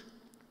privilege.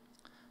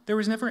 There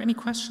was never any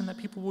question that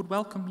people would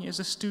welcome me as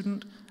a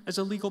student, as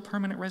a legal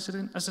permanent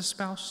resident, as a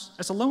spouse,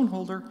 as a loan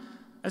holder,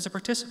 as a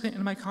participant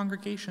in my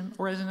congregation,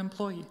 or as an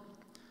employee.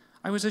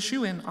 I was a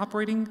shoo-in,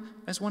 operating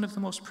as one of the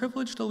most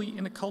privileged elite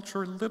in a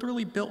culture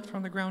literally built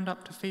from the ground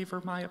up to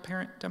favor my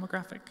apparent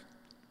demographic.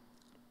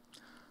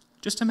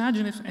 Just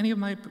imagine if any of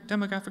my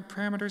demographic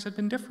parameters had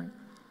been different.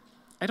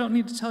 I don't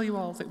need to tell you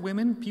all that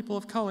women, people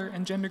of color,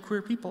 and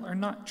genderqueer people are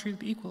not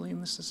treated equally in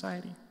this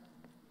society.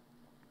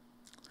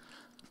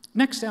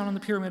 Next down on the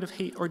pyramid of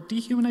hate are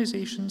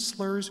dehumanization,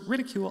 slurs,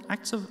 ridicule,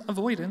 acts of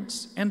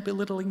avoidance, and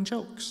belittling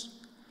jokes.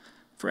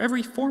 For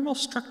every formal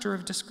structure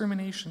of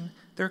discrimination,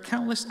 there are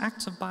countless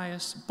acts of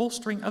bias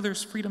bolstering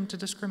others' freedom to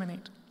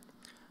discriminate.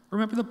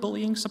 Remember the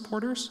bullying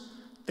supporters?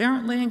 They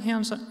aren't laying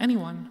hands on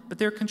anyone, but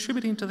they're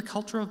contributing to the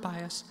culture of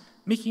bias,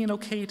 making it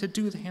okay to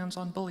do the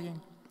hands-on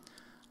bullying.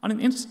 On an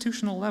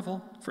institutional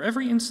level, for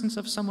every instance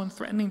of someone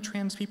threatening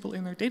trans people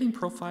in their dating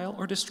profile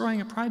or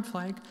destroying a pride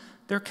flag,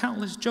 there are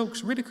countless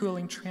jokes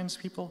ridiculing trans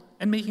people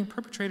and making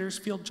perpetrators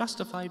feel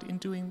justified in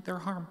doing their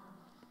harm.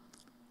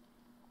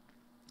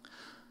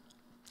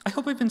 I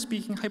hope I've been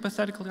speaking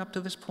hypothetically up to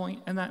this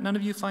point and that none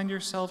of you find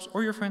yourselves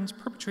or your friends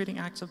perpetrating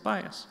acts of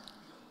bias.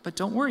 But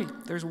don't worry,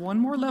 there's one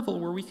more level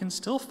where we can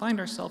still find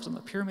ourselves in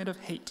the pyramid of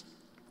hate.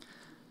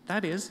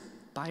 That is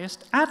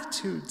biased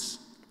attitudes.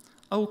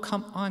 Oh,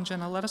 come on,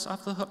 Jenna, let us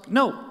off the hook.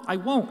 No, I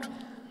won't,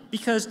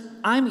 because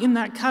I'm in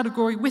that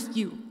category with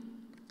you.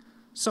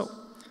 So,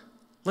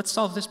 let's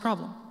solve this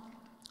problem.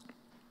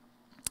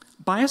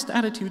 Biased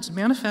attitudes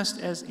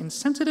manifest as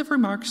insensitive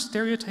remarks,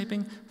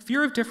 stereotyping,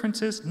 fear of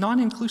differences,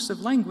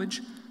 non-inclusive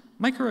language,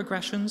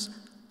 microaggressions,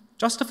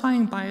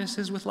 justifying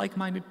biases with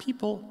like-minded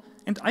people,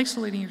 and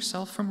isolating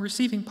yourself from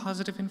receiving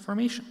positive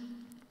information.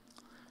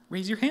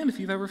 Raise your hand if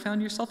you've ever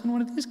found yourself in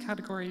one of these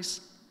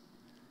categories.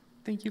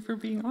 Thank you for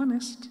being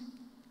honest.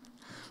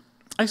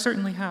 I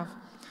certainly have.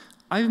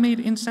 I've made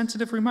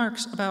insensitive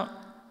remarks about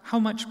how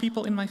much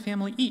people in my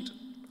family eat.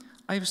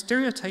 I've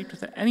stereotyped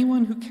that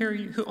anyone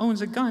who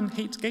owns a gun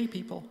hates gay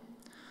people.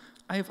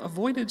 I've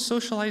avoided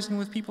socializing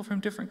with people from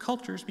different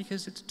cultures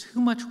because it's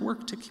too much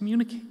work to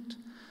communicate.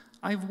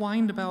 I've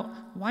whined about,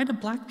 why do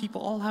black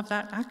people all have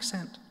that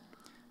accent?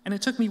 And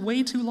it took me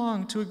way too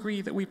long to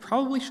agree that we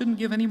probably shouldn't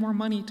give any more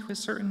money to a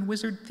certain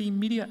wizard-themed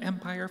media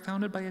empire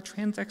founded by a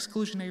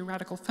trans-exclusionary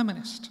radical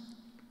feminist.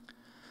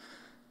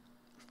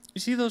 You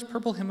see those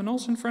purple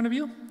hymnals in front of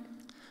you?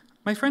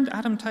 My friend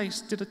Adam Tice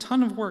did a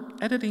ton of work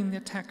editing the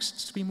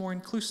texts to be more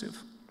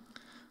inclusive.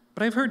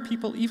 But I've heard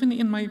people, even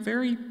in my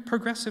very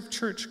progressive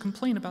church,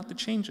 complain about the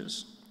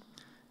changes.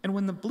 And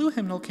when the blue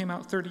hymnal came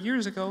out 30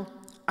 years ago,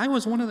 I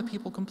was one of the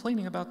people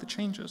complaining about the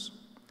changes.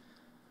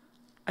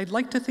 I'd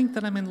like to think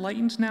that I'm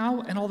enlightened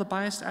now and all the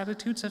biased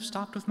attitudes have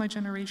stopped with my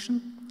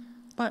generation,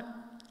 but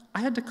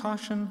I had to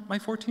caution my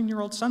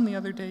 14-year-old son the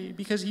other day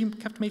because he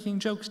kept making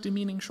jokes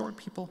demeaning short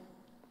people.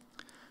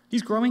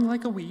 He's growing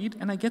like a weed,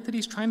 and I get that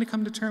he's trying to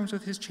come to terms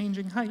with his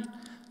changing height,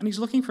 and he's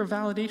looking for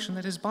validation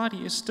that his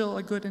body is still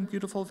a good and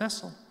beautiful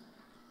vessel.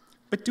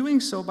 But doing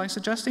so by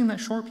suggesting that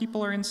short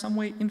people are in some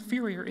way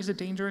inferior is a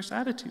dangerous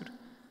attitude.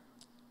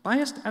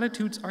 Biased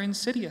attitudes are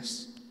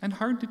insidious and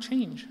hard to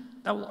change.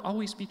 That will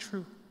always be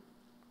true.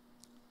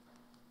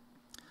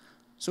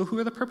 So who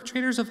are the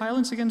perpetrators of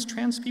violence against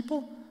trans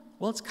people?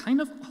 Well, it's kind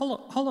of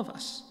all of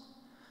us.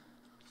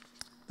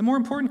 The more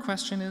important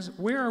question is,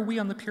 where are we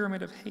on the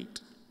pyramid of hate?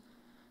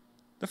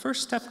 The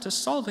first step to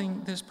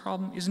solving this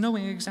problem is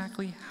knowing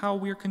exactly how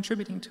we're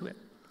contributing to it.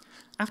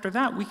 After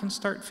that, we can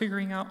start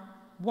figuring out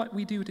what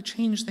we do to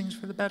change things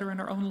for the better in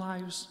our own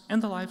lives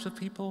and the lives of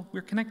people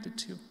we're connected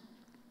to.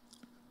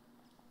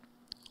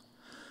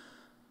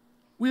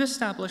 We've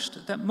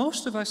established that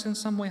most of us in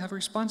some way have a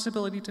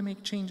responsibility to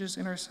make changes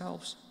in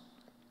ourselves.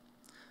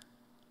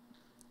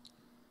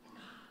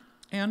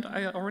 And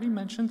I already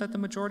mentioned that the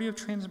majority of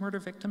trans murder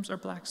victims are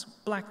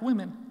black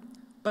women,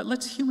 but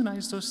let's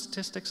humanize those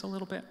statistics a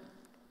little bit.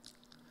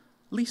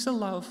 Lisa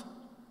Love,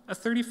 a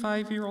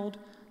 35-year-old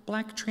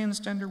black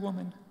transgender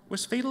woman,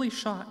 was fatally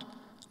shot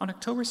on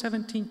October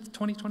 17,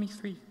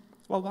 2023,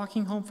 while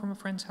walking home from a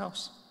friend's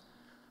house.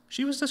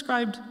 She was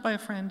described by a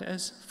friend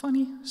as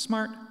funny,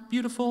 smart,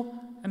 beautiful,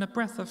 and a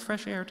breath of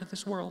fresh air to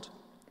this world.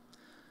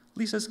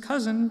 Lisa's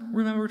cousin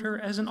remembered her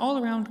as an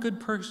all-around good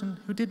person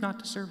who did not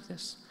deserve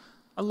this,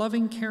 a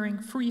loving, caring,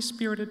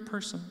 free-spirited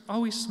person,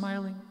 always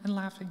smiling and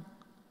laughing.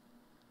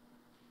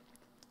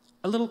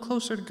 A little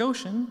closer to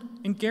Goshen,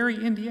 in Gary,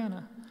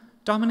 Indiana,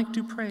 Dominic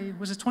Dupre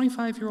was a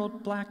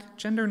 25-year-old black,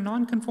 gender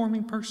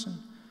non-conforming person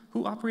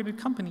who operated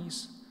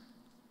companies,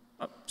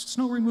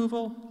 snow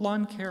removal,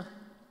 lawn care.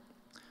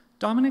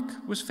 Dominic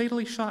was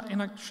fatally shot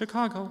in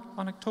Chicago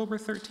on October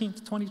 13,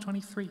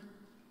 2023.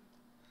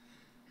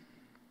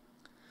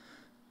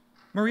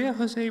 Maria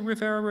Jose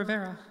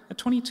Rivera, a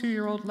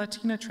 22-year-old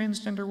Latina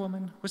transgender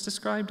woman, was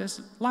described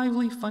as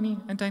lively, funny,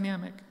 and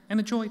dynamic, and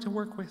a joy to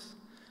work with.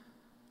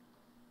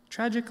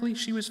 Tragically,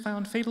 she was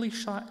found fatally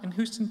shot in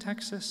Houston,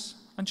 Texas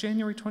on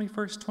January 21,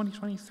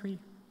 2023.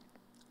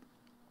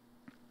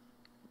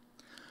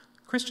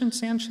 Christian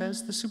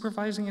Sanchez, the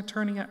supervising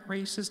attorney at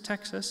Races,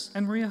 Texas,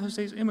 and Maria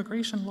Jose's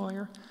immigration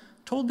lawyer,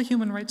 told the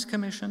Human Rights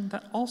Commission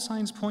that all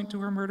signs point to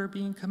her murder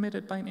being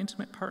committed by an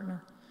intimate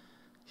partner.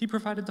 He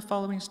provided the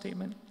following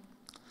statement.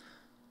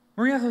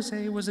 Maria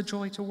Jose was a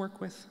joy to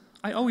work with.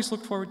 I always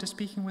looked forward to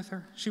speaking with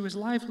her. She was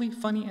lively,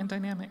 funny, and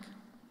dynamic.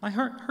 My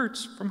heart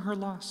hurts from her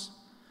loss.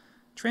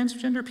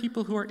 Transgender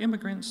people who are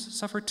immigrants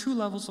suffer 2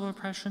 levels of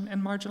oppression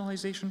and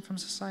marginalization from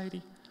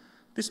society.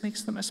 This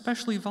makes them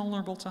especially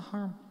vulnerable to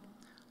harm.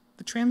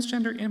 The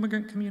transgender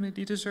immigrant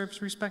community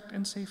deserves respect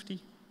and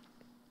safety.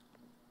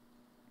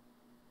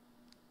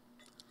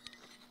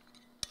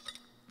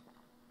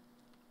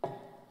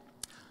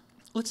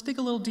 Let's dig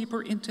a little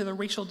deeper into the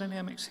racial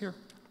dynamics here.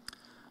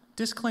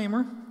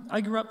 Disclaimer, I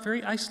grew up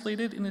very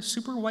isolated in a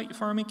super white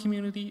farming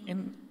community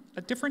in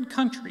a different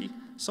country,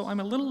 so I'm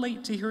a little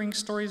late to hearing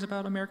stories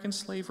about American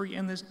slavery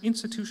and this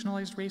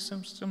institutionalized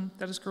racism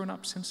that has grown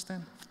up since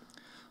then.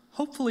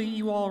 Hopefully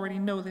you all already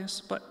know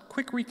this, but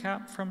quick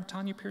recap from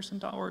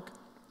TanyaPearson.org.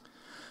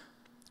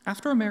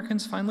 After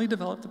Americans finally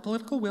developed the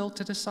political will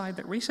to decide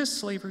that racist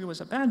slavery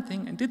was a bad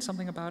thing and did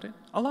something about it,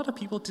 a lot of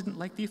people didn't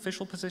like the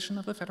official position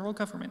of the federal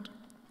government.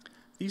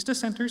 These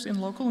dissenters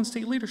in local and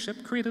state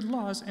leadership created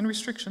laws and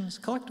restrictions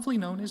collectively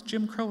known as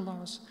Jim Crow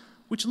laws,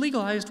 which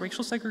legalized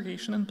racial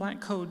segregation and black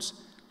codes,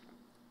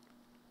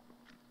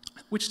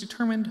 which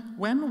determined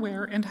when,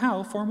 where, and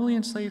how formerly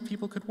enslaved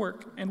people could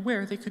work and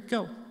where they could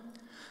go.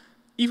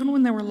 Even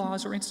when there were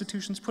laws or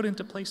institutions put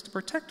into place to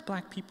protect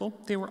black people,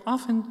 they were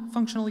often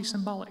functionally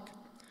symbolic.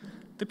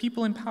 The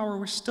people in power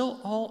were still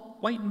all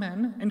white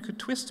men and could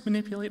twist,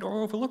 manipulate,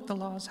 or overlook the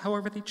laws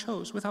however they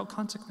chose without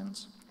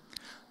consequence.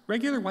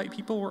 Regular white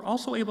people were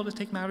also able to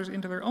take matters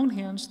into their own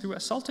hands through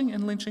assaulting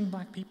and lynching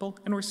black people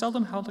and were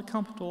seldom held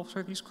accountable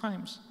for these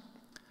crimes.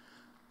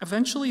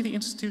 Eventually, the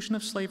institution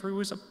of slavery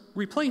was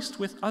replaced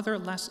with other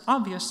less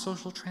obvious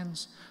social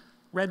trends.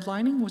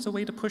 Redlining was a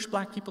way to push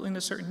black people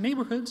into certain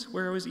neighborhoods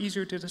where it was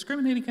easier to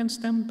discriminate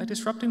against them by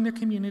disrupting their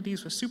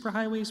communities with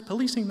superhighways,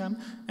 policing them,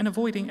 and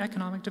avoiding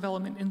economic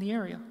development in the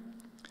area.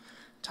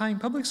 Tying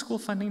public school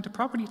funding to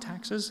property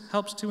taxes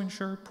helps to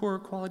ensure poorer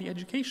quality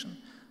education.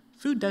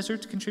 Food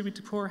deserts contribute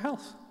to poor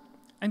health.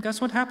 And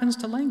guess what happens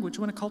to language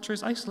when a culture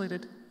is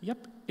isolated?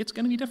 Yep, it's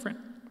going to be different.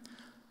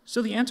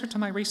 So the answer to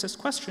my racist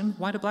question,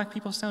 why do black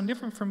people sound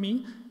different from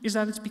me, is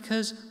that it's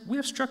because we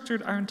have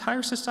structured our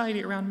entire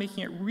society around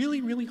making it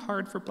really, really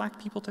hard for black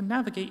people to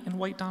navigate in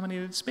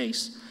white-dominated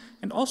space,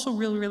 and also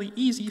really, really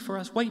easy for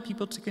us white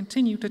people to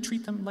continue to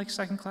treat them like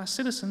second-class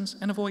citizens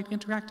and avoid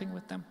interacting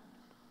with them.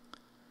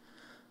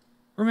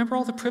 Remember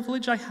all the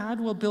privilege I had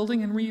while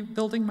building and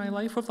rebuilding my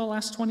life over the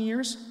last 20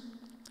 years?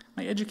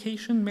 My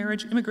education,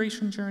 marriage,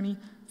 immigration journey,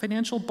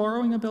 Financial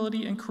borrowing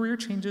ability and career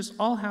changes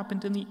all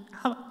happened in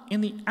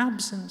the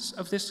absence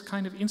of this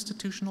kind of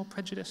institutional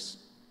prejudice.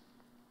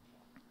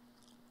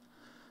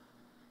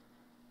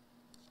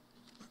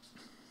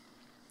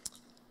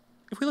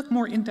 If we look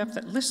more in depth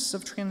at lists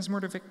of trans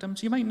murder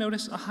victims, you might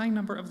notice a high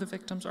number of the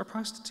victims are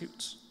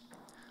prostitutes.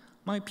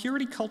 My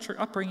purity culture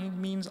upbringing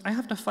means I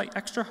have to fight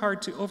extra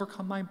hard to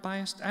overcome my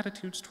biased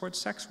attitudes towards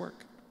sex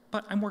work,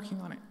 but I'm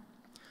working on it.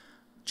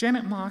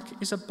 Janet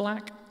Mock is a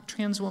Black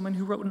trans woman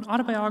who wrote an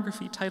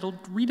autobiography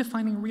titled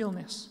Redefining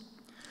Realness.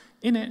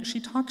 In it, she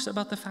talks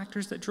about the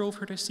factors that drove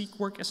her to seek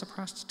work as a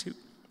prostitute.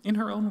 In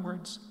her own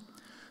words,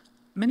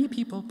 many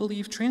people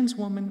believe trans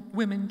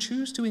women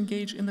choose to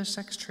engage in the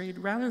sex trade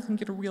rather than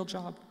get a real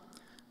job.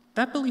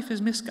 That belief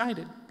is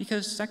misguided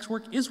because sex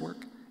work is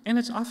work, and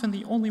it's often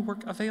the only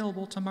work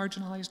available to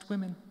marginalized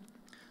women.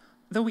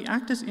 Though we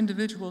act as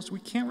individuals, we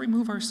can't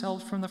remove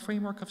ourselves from the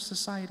framework of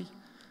society.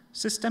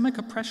 Systemic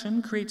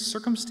oppression creates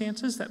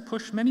circumstances that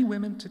push many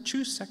women to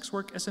choose sex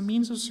work as a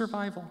means of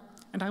survival,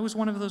 and I was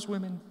one of those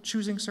women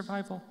choosing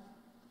survival.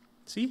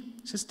 See?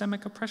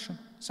 Systemic oppression.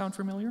 Sound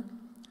familiar?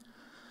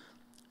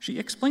 She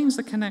explains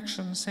the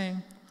connection,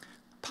 saying,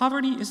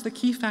 "Poverty is the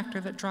key factor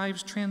that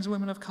drives trans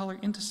women of color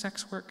into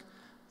sex work.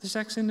 The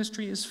sex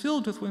industry is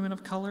filled with women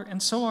of color,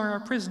 and so are our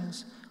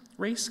prisons.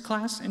 Race,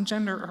 class, and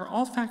gender are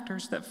all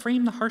factors that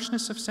frame the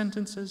harshness of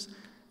sentences,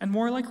 and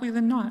more likely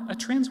than not, a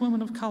trans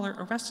woman of color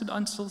arrested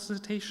on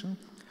solicitation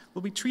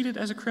will be treated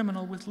as a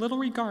criminal with little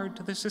regard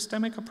to the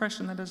systemic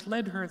oppression that has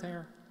led her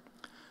there.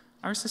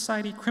 Our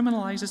society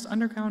criminalizes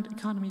underground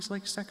economies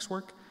like sex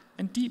work,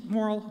 and deep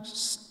moral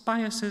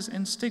biases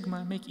and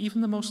stigma make even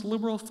the most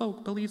liberal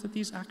folk believe that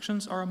these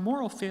actions are a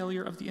moral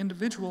failure of the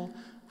individual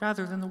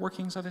rather than the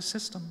workings of a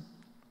system."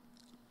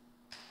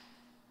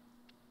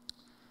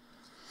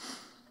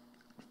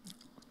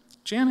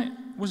 Janet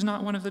was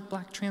not one of the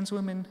Black trans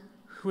women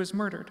who was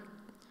murdered.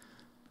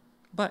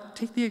 But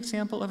take the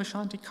example of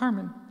Ashanti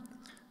Carmen.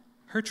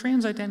 Her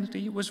trans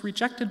identity was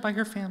rejected by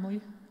her family,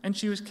 and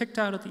she was kicked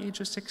out at the age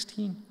of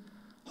 16.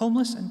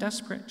 Homeless and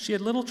desperate, she had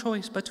little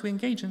choice but to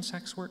engage in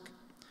sex work.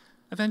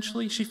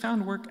 Eventually, she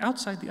found work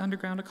outside the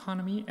underground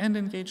economy and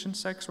engaged in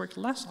sex work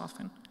less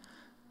often.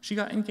 She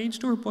got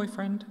engaged to her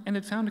boyfriend and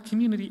had found a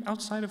community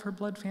outside of her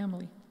blood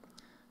family.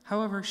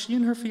 However, she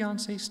and her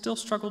fiancé still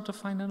struggled to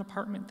find an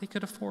apartment they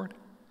could afford.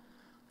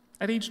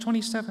 At age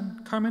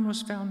 27, Carmen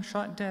was found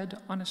shot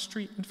dead on a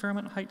street in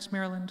Fairmont Heights,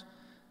 Maryland.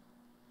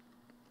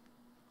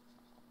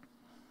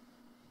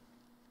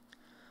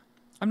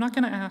 I'm not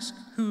going to ask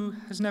who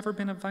has never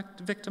been a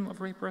victim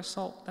of rape or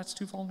assault. That's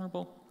too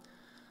vulnerable.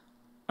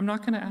 I'm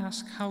not going to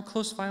ask how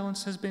close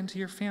violence has been to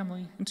your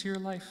family and to your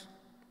life.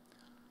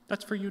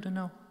 That's for you to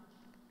know.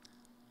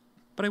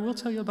 But I will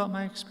tell you about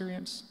my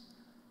experience,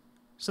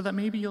 so that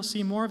maybe you'll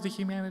see more of the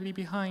humanity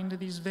behind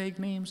these vague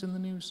names in the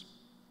news.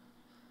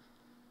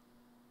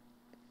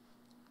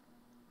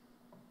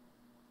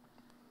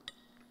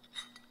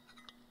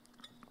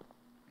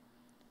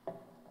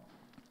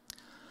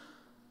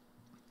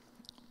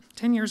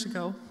 "10 years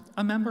ago,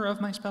 a member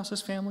of my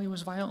spouse's family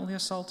was violently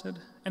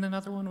assaulted and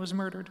another one was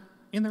murdered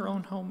in their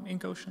own home in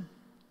Goshen.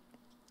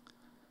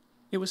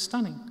 It was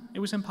stunning. It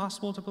was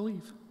impossible to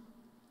believe.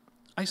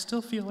 I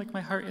still feel like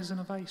my heart is in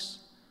a vice.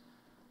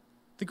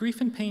 The grief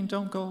and pain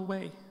don't go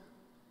away.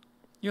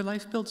 Your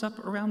life builds up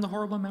around the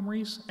horrible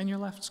memories and you're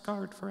left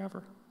scarred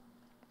forever.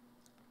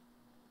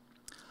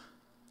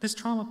 This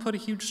trauma put a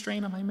huge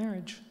strain on my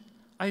marriage.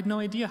 I had no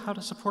idea how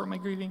to support my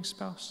grieving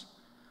spouse.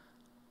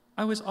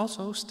 I was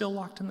also still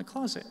locked in the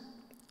closet.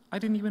 I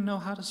didn't even know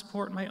how to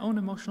support my own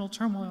emotional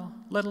turmoil,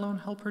 let alone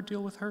help her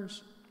deal with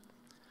hers.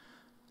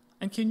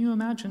 And can you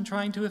imagine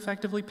trying to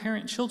effectively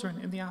parent children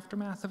in the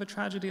aftermath of a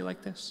tragedy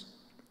like this?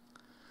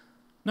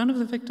 None of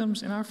the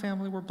victims in our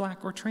family were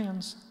Black or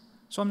trans,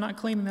 so I'm not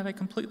claiming that I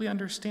completely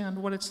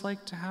understand what it's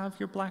like to have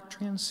your Black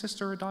trans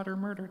sister or daughter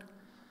murdered.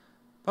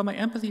 But my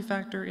empathy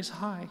factor is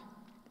high.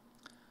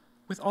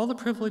 With all the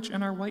privilege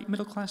in our white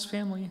middle-class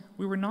family,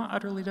 we were not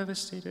utterly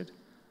devastated.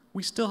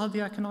 We still had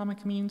the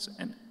economic means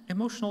and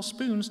emotional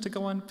spoons to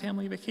go on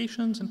family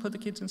vacations and put the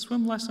kids in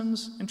swim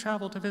lessons and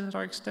travel to visit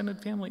our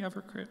extended family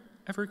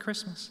every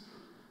Christmas.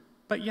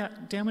 But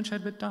yet, damage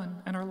had been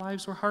done, and our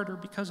lives were harder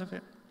because of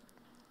it.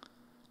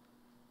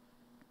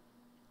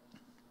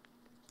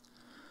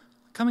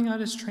 Coming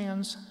out as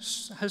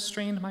trans has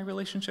strained my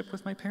relationship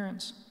with my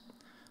parents.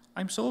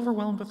 I'm so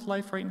overwhelmed with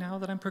life right now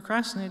that I'm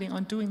procrastinating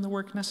on doing the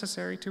work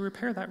necessary to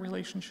repair that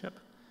relationship,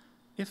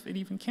 if it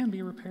even can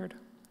be repaired.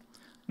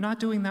 Not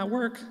doing that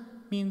work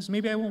means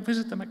maybe I won't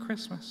visit them at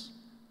Christmas.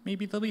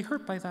 Maybe they'll be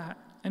hurt by that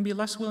and be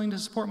less willing to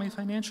support me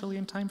financially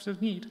in times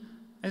of need,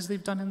 as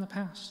they've done in the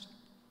past.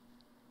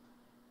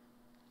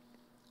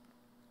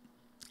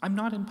 I'm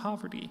not in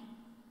poverty,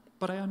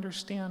 but I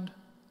understand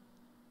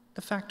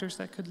the factors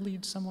that could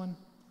lead someone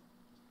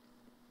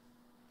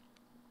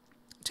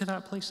to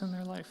that place in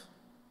their life.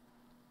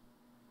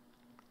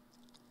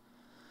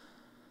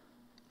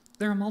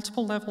 There are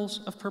multiple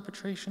levels of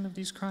perpetration of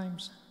these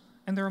crimes,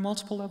 and there are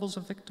multiple levels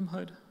of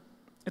victimhood.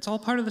 It's all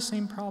part of the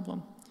same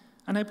problem.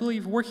 And I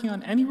believe working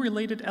on any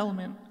related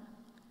element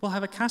will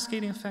have a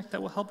cascading effect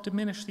that will help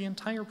diminish the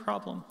entire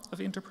problem of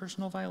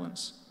interpersonal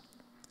violence.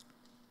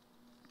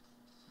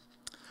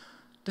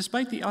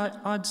 Despite the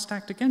odds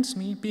stacked against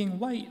me, being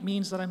white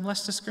means that I'm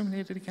less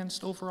discriminated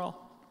against overall.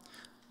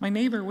 My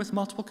neighbor with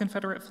multiple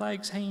Confederate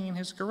flags hanging in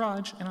his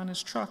garage and on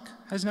his truck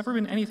has never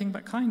been anything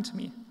but kind to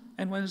me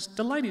and was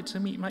delighted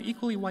to meet my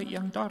equally white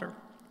young daughter.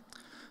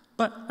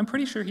 But I'm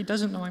pretty sure he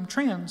doesn't know I'm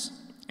trans,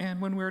 and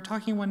when we were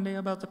talking one day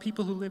about the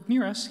people who lived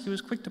near us, he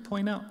was quick to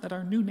point out that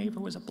our new neighbor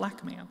was a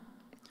black man.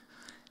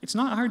 It's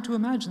not hard to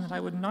imagine that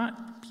I would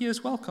not be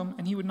as welcome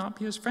and he would not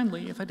be as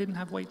friendly if I didn't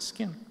have white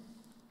skin.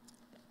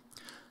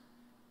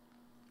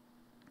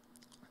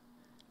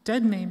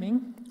 Dead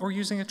naming, or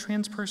using a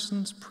trans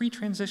person's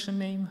pre-transition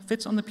name,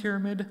 fits on the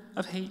pyramid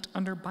of hate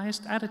under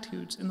biased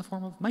attitudes in the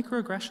form of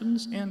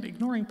microaggressions and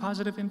ignoring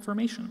positive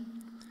information.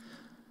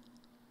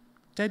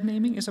 Dead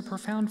naming is a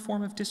profound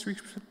form of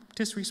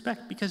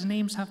disrespect because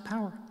names have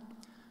power.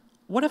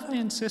 What if I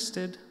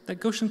insisted that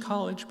Goshen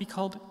College be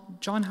called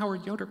John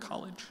Howard Yoder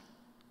College?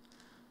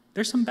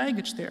 There's some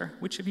baggage there,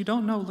 which if you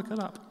don't know, look it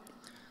up.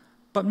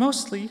 But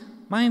mostly,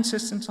 my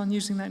insistence on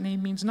using that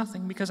name means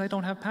nothing because I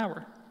don't have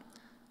power.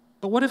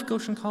 But what if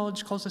Goshen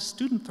College calls a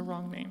student the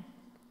wrong name?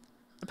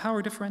 The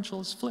power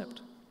differential is flipped.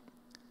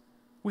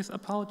 With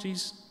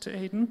apologies to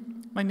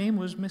Aiden, my name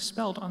was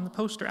misspelled on the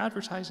poster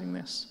advertising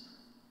this.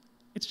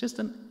 It's just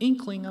an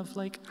inkling of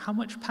how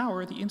much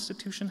power the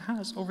institution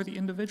has over the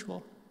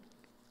individual.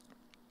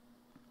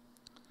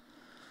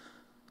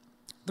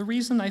 The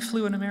reason I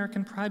flew an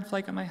American pride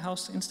flag at my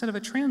house instead of a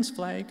trans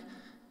flag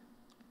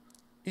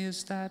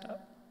is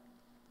that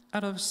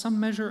out of some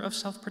measure of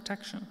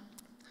self-protection.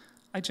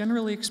 I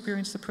generally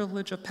experience the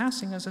privilege of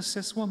passing as a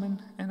cis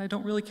woman, and I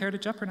don't really care to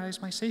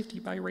jeopardize my safety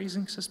by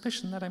raising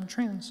suspicion that I'm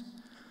trans.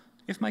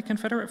 If my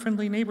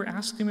Confederate-friendly neighbor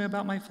asks me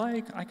about my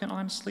flag, I can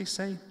honestly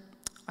say,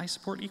 I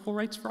support equal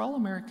rights for all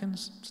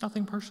Americans. It's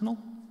nothing personal.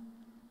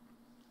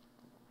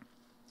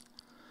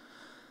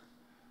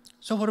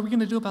 So what are we going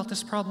to do about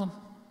this problem?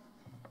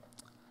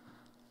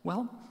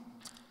 Well,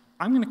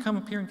 I'm going to come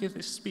up here and give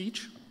this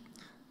speech,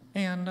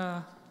 and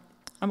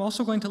I'm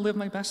also going to live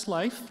my best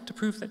life to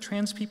prove that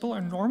trans people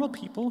are normal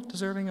people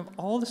deserving of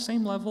all the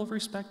same level of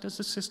respect as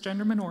the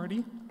cisgender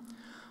minority.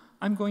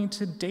 I'm going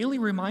to daily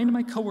remind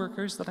my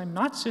coworkers that I'm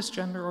not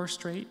cisgender or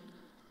straight.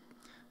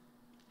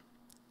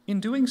 In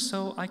doing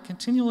so, I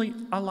continually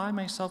ally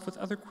myself with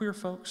other queer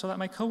folk so that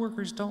my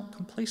coworkers don't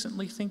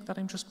complacently think that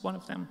I'm just one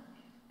of them.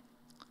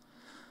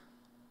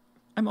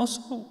 I'm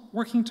also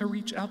working to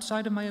reach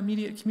outside of my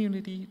immediate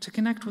community to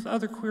connect with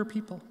other queer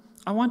people.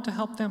 I want to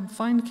help them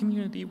find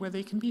community where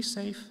they can be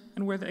safe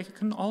and where they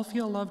can all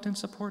feel loved and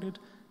supported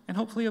and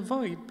hopefully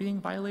avoid being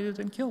violated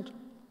and killed.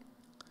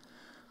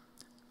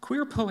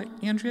 Queer poet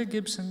Andrea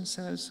Gibson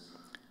says,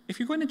 if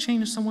you're going to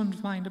change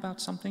someone's mind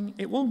about something,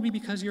 it won't be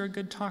because you're a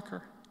good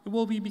talker. It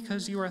will be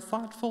because you are a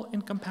thoughtful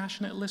and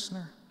compassionate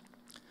listener.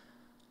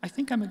 I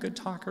think I'm a good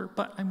talker,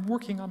 but I'm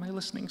working on my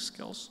listening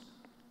skills.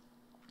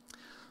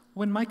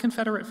 When my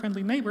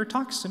Confederate-friendly neighbor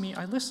talks to me,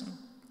 I listen.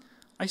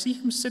 I see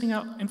him sitting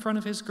out in front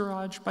of his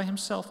garage by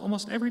himself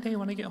almost every day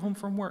when I get home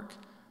from work.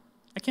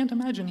 I can't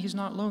imagine he's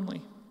not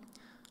lonely.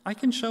 I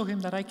can show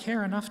him that I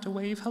care enough to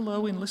wave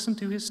hello and listen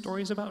to his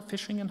stories about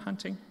fishing and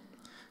hunting.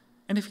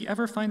 And if he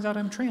ever finds out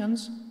I'm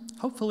trans,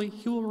 hopefully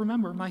he will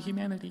remember my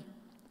humanity.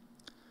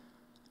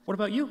 What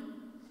about you?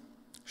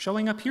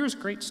 Showing up here is a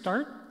great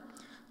start,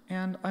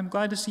 and I'm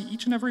glad to see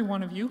each and every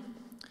one of you.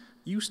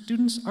 You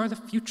students are the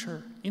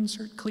future.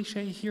 Insert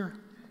cliche here.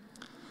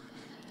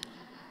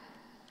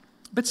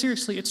 But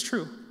seriously, it's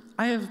true.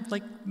 I have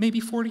maybe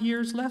 40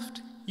 years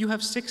left. You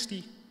have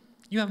 60.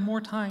 You have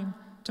more time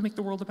to make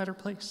the world a better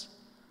place.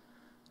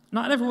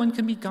 Not everyone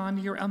can be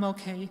Gandhi or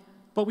MLK,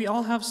 but we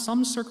all have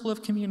some circle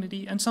of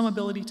community and some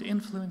ability to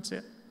influence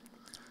it.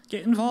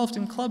 Get involved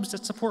in clubs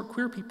that support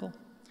queer people.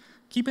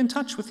 Keep in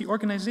touch with the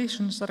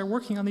organizations that are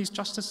working on these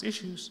justice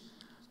issues.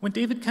 When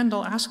David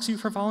Kendall asks you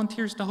for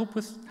volunteers to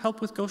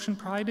help with Goshen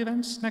Pride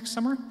events next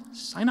summer,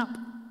 sign up.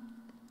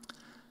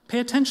 Pay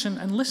attention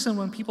and listen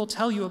when people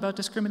tell you about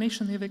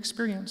discrimination they've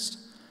experienced.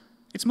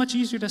 It's much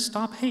easier to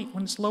stop hate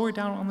when it's lower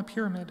down on the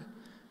pyramid.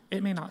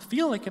 It may not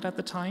feel like it at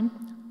the time,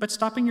 but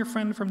stopping your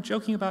friend from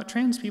joking about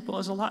trans people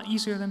is a lot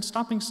easier than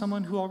stopping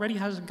someone who already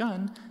has a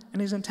gun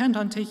and is intent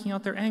on taking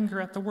out their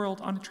anger at the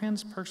world on a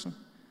trans person.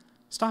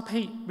 Stop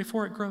hate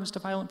before it grows to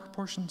violent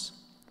proportions.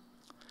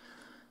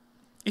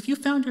 If you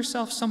found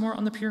yourself somewhere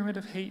on the pyramid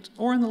of hate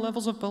or in the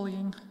levels of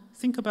bullying,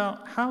 think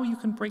about how you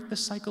can break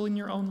this cycle in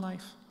your own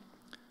life.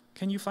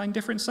 Can you find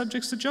different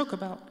subjects to joke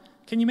about?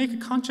 Can you make a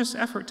conscious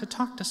effort to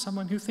talk to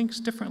someone who thinks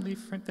differently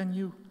than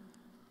you?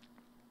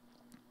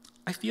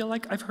 I feel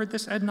like I've heard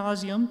this ad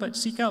nauseum, but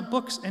seek out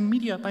books and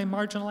media by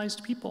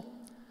marginalized people.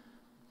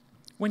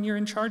 When you're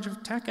in charge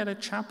of tech at a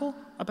chapel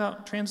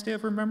about Trans Day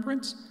of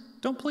Remembrance,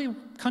 don't play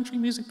country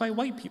music by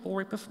white people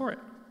right before it.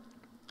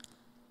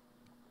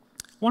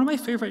 One of my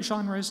favorite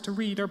genres to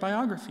read are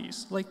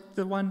biographies, like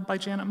the one by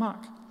Janet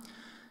Mock.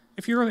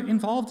 If you're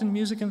involved in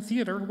music and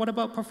theater, what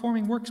about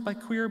performing works by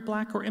queer,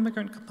 Black, or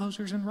immigrant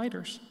composers and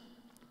writers?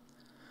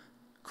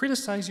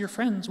 Criticize your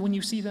friends when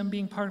you see them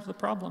being part of the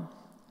problem.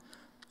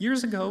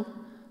 Years ago,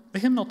 the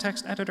hymnal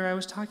text editor I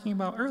was talking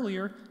about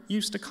earlier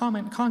used to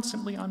comment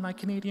constantly on my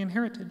Canadian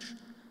heritage.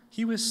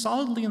 He was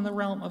solidly in the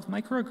realm of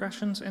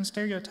microaggressions and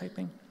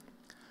stereotyping.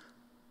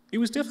 It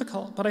was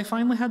difficult, but I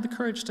finally had the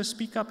courage to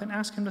speak up and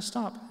ask him to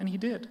stop, and he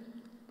did.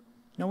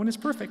 No one is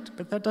perfect,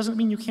 but that doesn't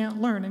mean you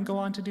can't learn and go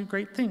on to do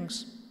great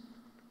things.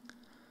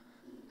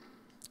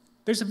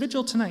 There's a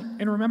vigil tonight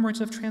in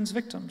remembrance of trans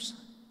victims.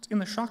 It's in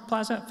the Shock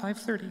Plaza at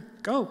 5:30.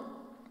 Go!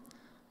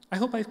 I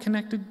hope I've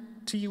connected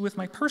to you with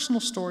my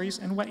personal stories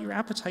and whet your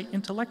appetite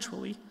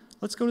intellectually.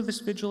 Let's go to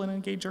this vigil and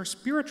engage our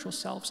spiritual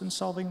selves in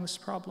solving this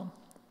problem.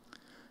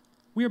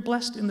 We are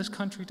blessed in this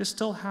country to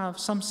still have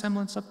some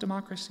semblance of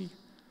democracy.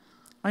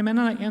 My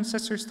Mennonite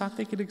ancestors thought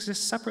they could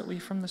exist separately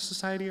from the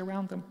society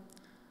around them.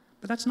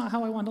 But that's not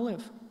how I want to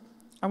live.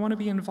 I want to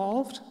be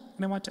involved,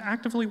 and I want to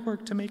actively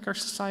work to make our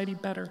society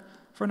better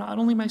for not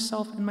only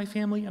myself and my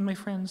family and my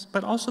friends,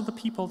 but also the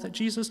people that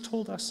Jesus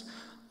told us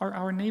are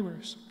our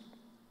neighbors.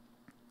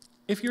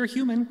 If you're a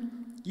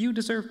human, you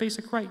deserve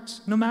basic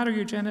rights, no matter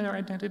your gender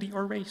identity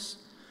or race.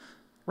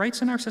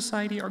 Rights in our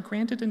society are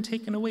granted and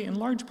taken away in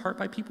large part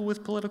by people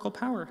with political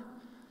power.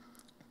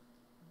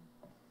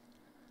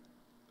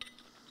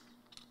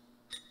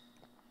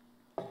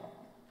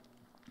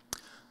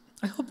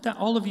 I hope that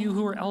all of you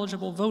who are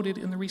eligible voted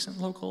in the recent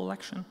local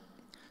election.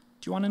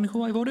 Do you want to know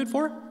who I voted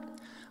for?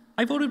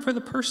 I voted for the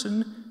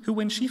person who,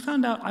 when she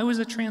found out I was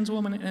a trans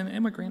woman and an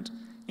immigrant,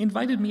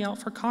 invited me out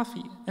for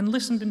coffee and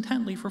listened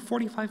intently for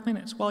 45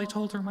 minutes while I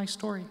told her my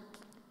story.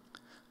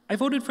 I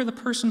voted for the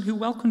person who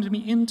welcomed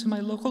me into my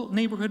local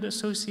neighborhood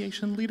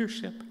association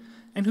leadership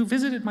and who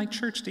visited my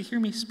church to hear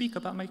me speak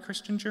about my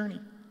Christian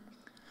journey.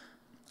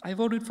 I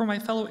voted for my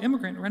fellow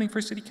immigrant running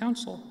for city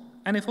council,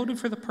 and I voted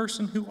for the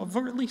person who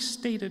overtly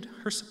stated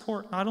her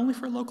support not only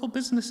for local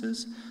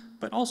businesses,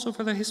 but also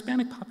for the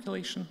Hispanic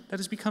population that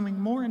is becoming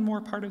more and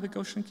more part of the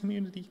Goshen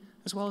community,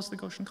 as well as the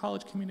Goshen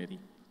College community.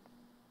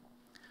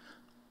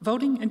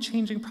 Voting and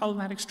changing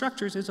problematic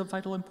structures is of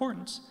vital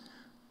importance,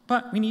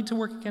 but we need to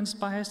work against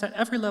bias at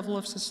every level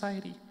of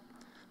society.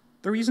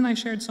 The reason I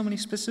shared so many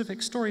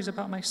specific stories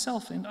about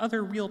myself and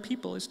other real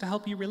people is to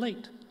help you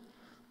relate.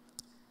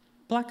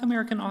 Black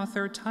American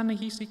author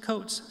Ta-Nehisi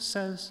Coates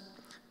says,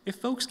 "If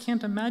folks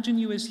can't imagine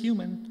you as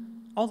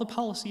human, all the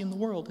policy in the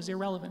world is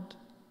irrelevant."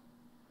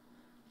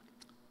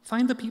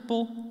 Find the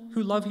people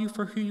who love you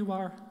for who you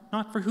are,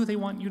 not for who they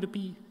want you to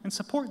be, and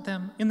support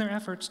them in their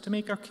efforts to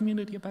make our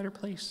community a better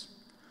place.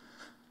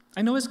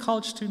 I know as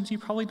college students you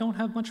probably don't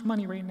have much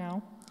money right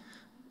now,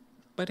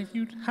 but if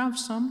you have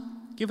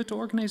some, give it to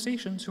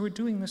organizations who are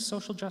doing this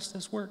social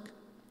justice work.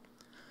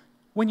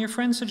 When your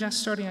friends suggest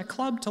starting a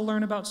club to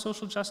learn about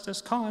social justice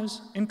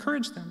cause,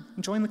 encourage them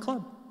and join the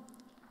club.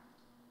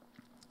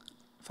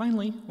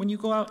 Finally, when you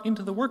go out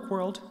into the work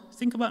world,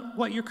 think about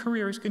what your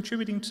career is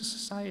contributing to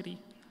society.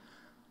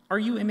 Are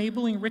you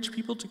enabling rich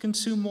people to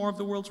consume more of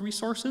the world's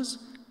resources,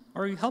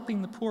 or are you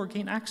helping the poor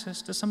gain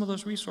access to some of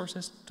those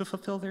resources to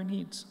fulfill their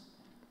needs?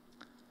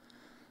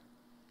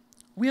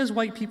 We as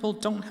white people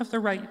don't have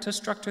the right to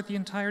structure the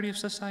entirety of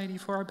society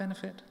for our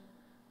benefit,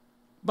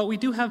 but we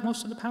do have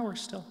most of the power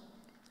still.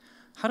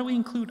 How do we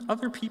include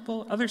other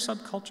people, other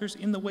subcultures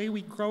in the way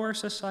we grow our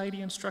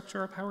society and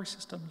structure our power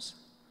systems?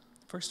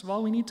 First of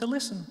all, we need to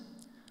listen.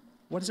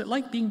 What is it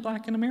like being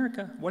Black in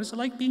America? What is it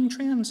like being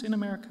trans in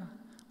America?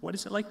 What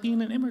is it like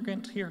being an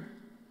immigrant here?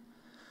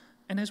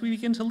 And as we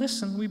begin to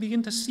listen, we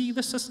begin to see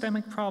the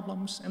systemic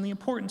problems and the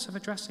importance of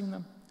addressing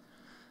them.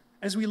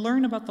 As we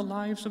learn about the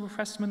lives of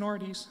oppressed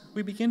minorities,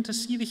 we begin to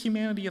see the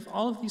humanity of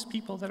all of these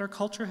people that our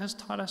culture has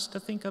taught us to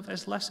think of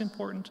as less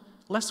important,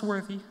 less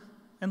worthy,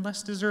 and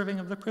less deserving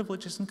of the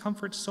privileges and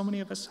comforts so many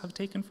of us have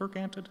taken for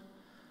granted.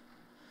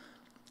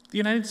 The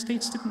United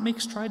States didn't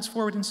make strides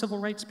forward in civil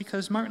rights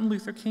because Martin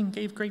Luther King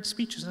gave great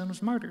speeches and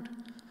was martyred.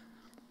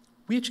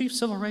 We achieved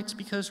civil rights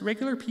because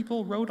regular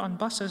people rode on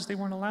buses they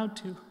weren't allowed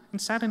to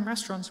and sat in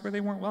restaurants where they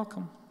weren't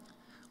welcome.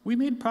 We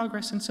made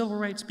progress in civil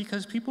rights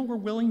because people were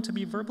willing to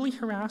be verbally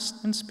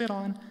harassed and spit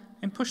on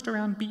and pushed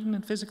around, beaten,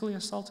 and physically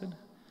assaulted.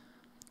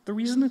 The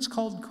reason it's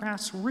called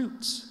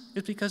grassroots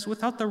is because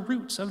without the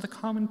roots of the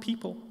common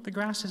people, the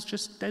grass is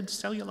just dead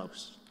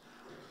cellulose.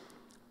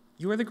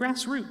 You are the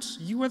grassroots.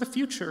 You are the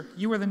future.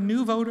 You are the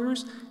new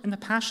voters and the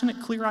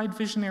passionate, clear-eyed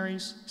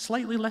visionaries,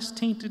 slightly less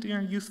tainted in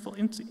our youthful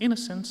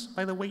innocence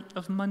by the weight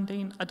of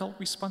mundane adult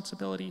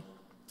responsibility.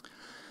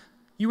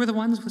 You are the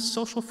ones with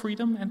social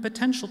freedom and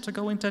potential to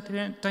go into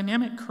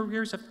dynamic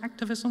careers of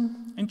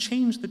activism and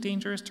change the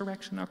dangerous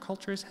direction our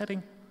culture is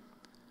heading.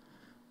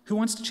 Who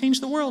wants to change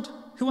the world?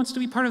 Who wants to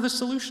be part of the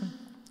solution?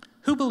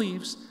 Who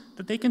believes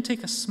that they can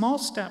take a small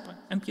step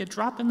and be a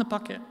drop in the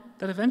bucket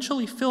that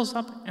eventually fills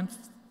up and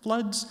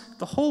floods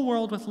the whole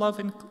world with love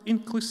and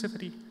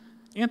inclusivity,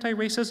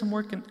 anti-racism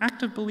work, and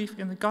active belief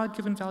in the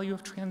God-given value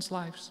of trans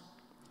lives?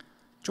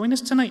 Join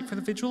us tonight for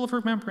the Vigil of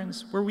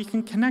Remembrance, where we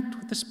can connect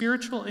with the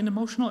spiritual and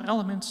emotional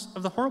elements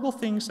of the horrible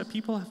things that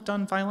people have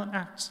done, violent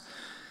acts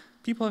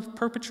people have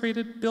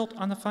perpetrated, built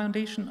on the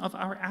foundation of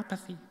our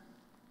apathy.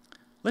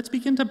 Let's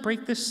begin to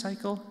break this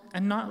cycle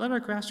and not let our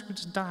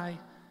grassroots die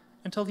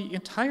until the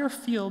entire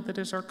field that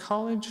is our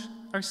college,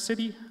 our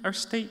city, our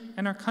state,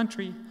 and our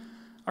country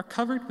are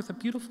covered with a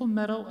beautiful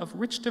meadow of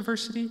rich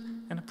diversity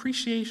and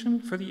appreciation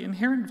for the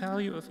inherent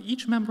value of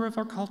each member of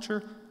our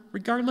culture,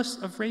 regardless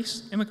of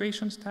race,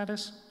 immigration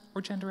status,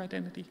 or gender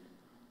identity.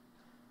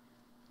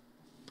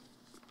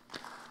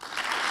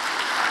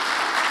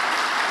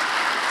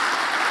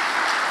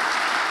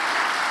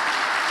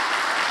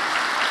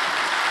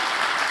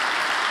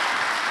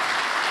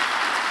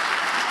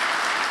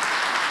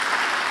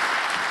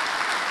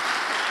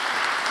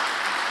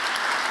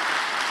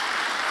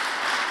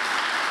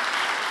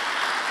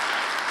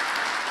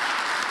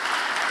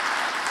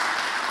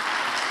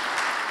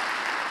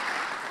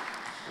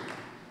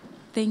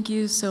 Thank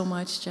you so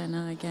much,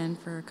 Jenna, again,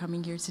 for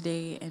coming here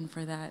today and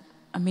for that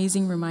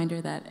amazing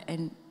reminder that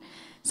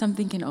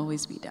something can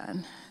always be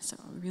done. So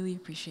I really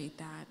appreciate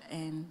that.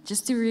 And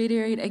just to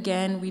reiterate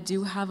again, we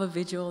do have a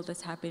vigil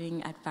that's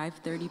happening at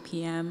 5:30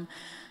 p.m.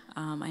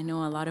 I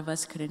know a lot of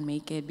us couldn't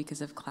make it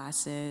because of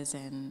classes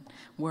and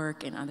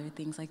work and other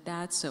things like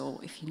that.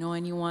 So if you know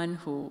anyone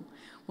who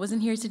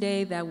wasn't here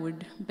today that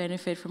would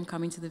benefit from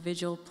coming to the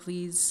vigil,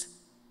 please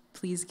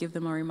give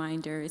them a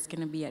reminder. It's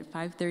going to be at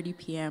 5:30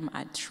 p.m.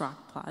 at Schrock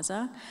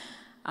Plaza.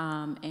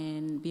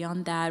 And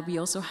beyond that, we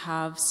also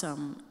have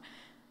some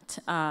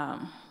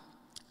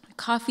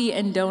coffee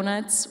and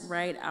donuts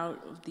right out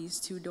of these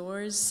two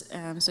doors.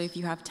 So if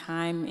you have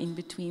time in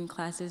between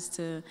classes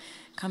to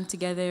come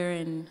together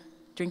and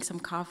drink some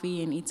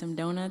coffee and eat some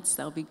donuts,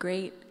 that'll be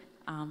great.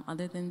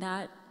 Other than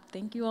that,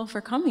 thank you all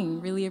for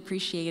coming. Really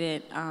appreciate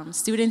it.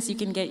 Students, you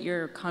can get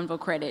your Convo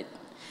credit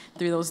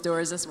through those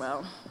doors as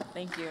well.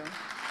 Thank you.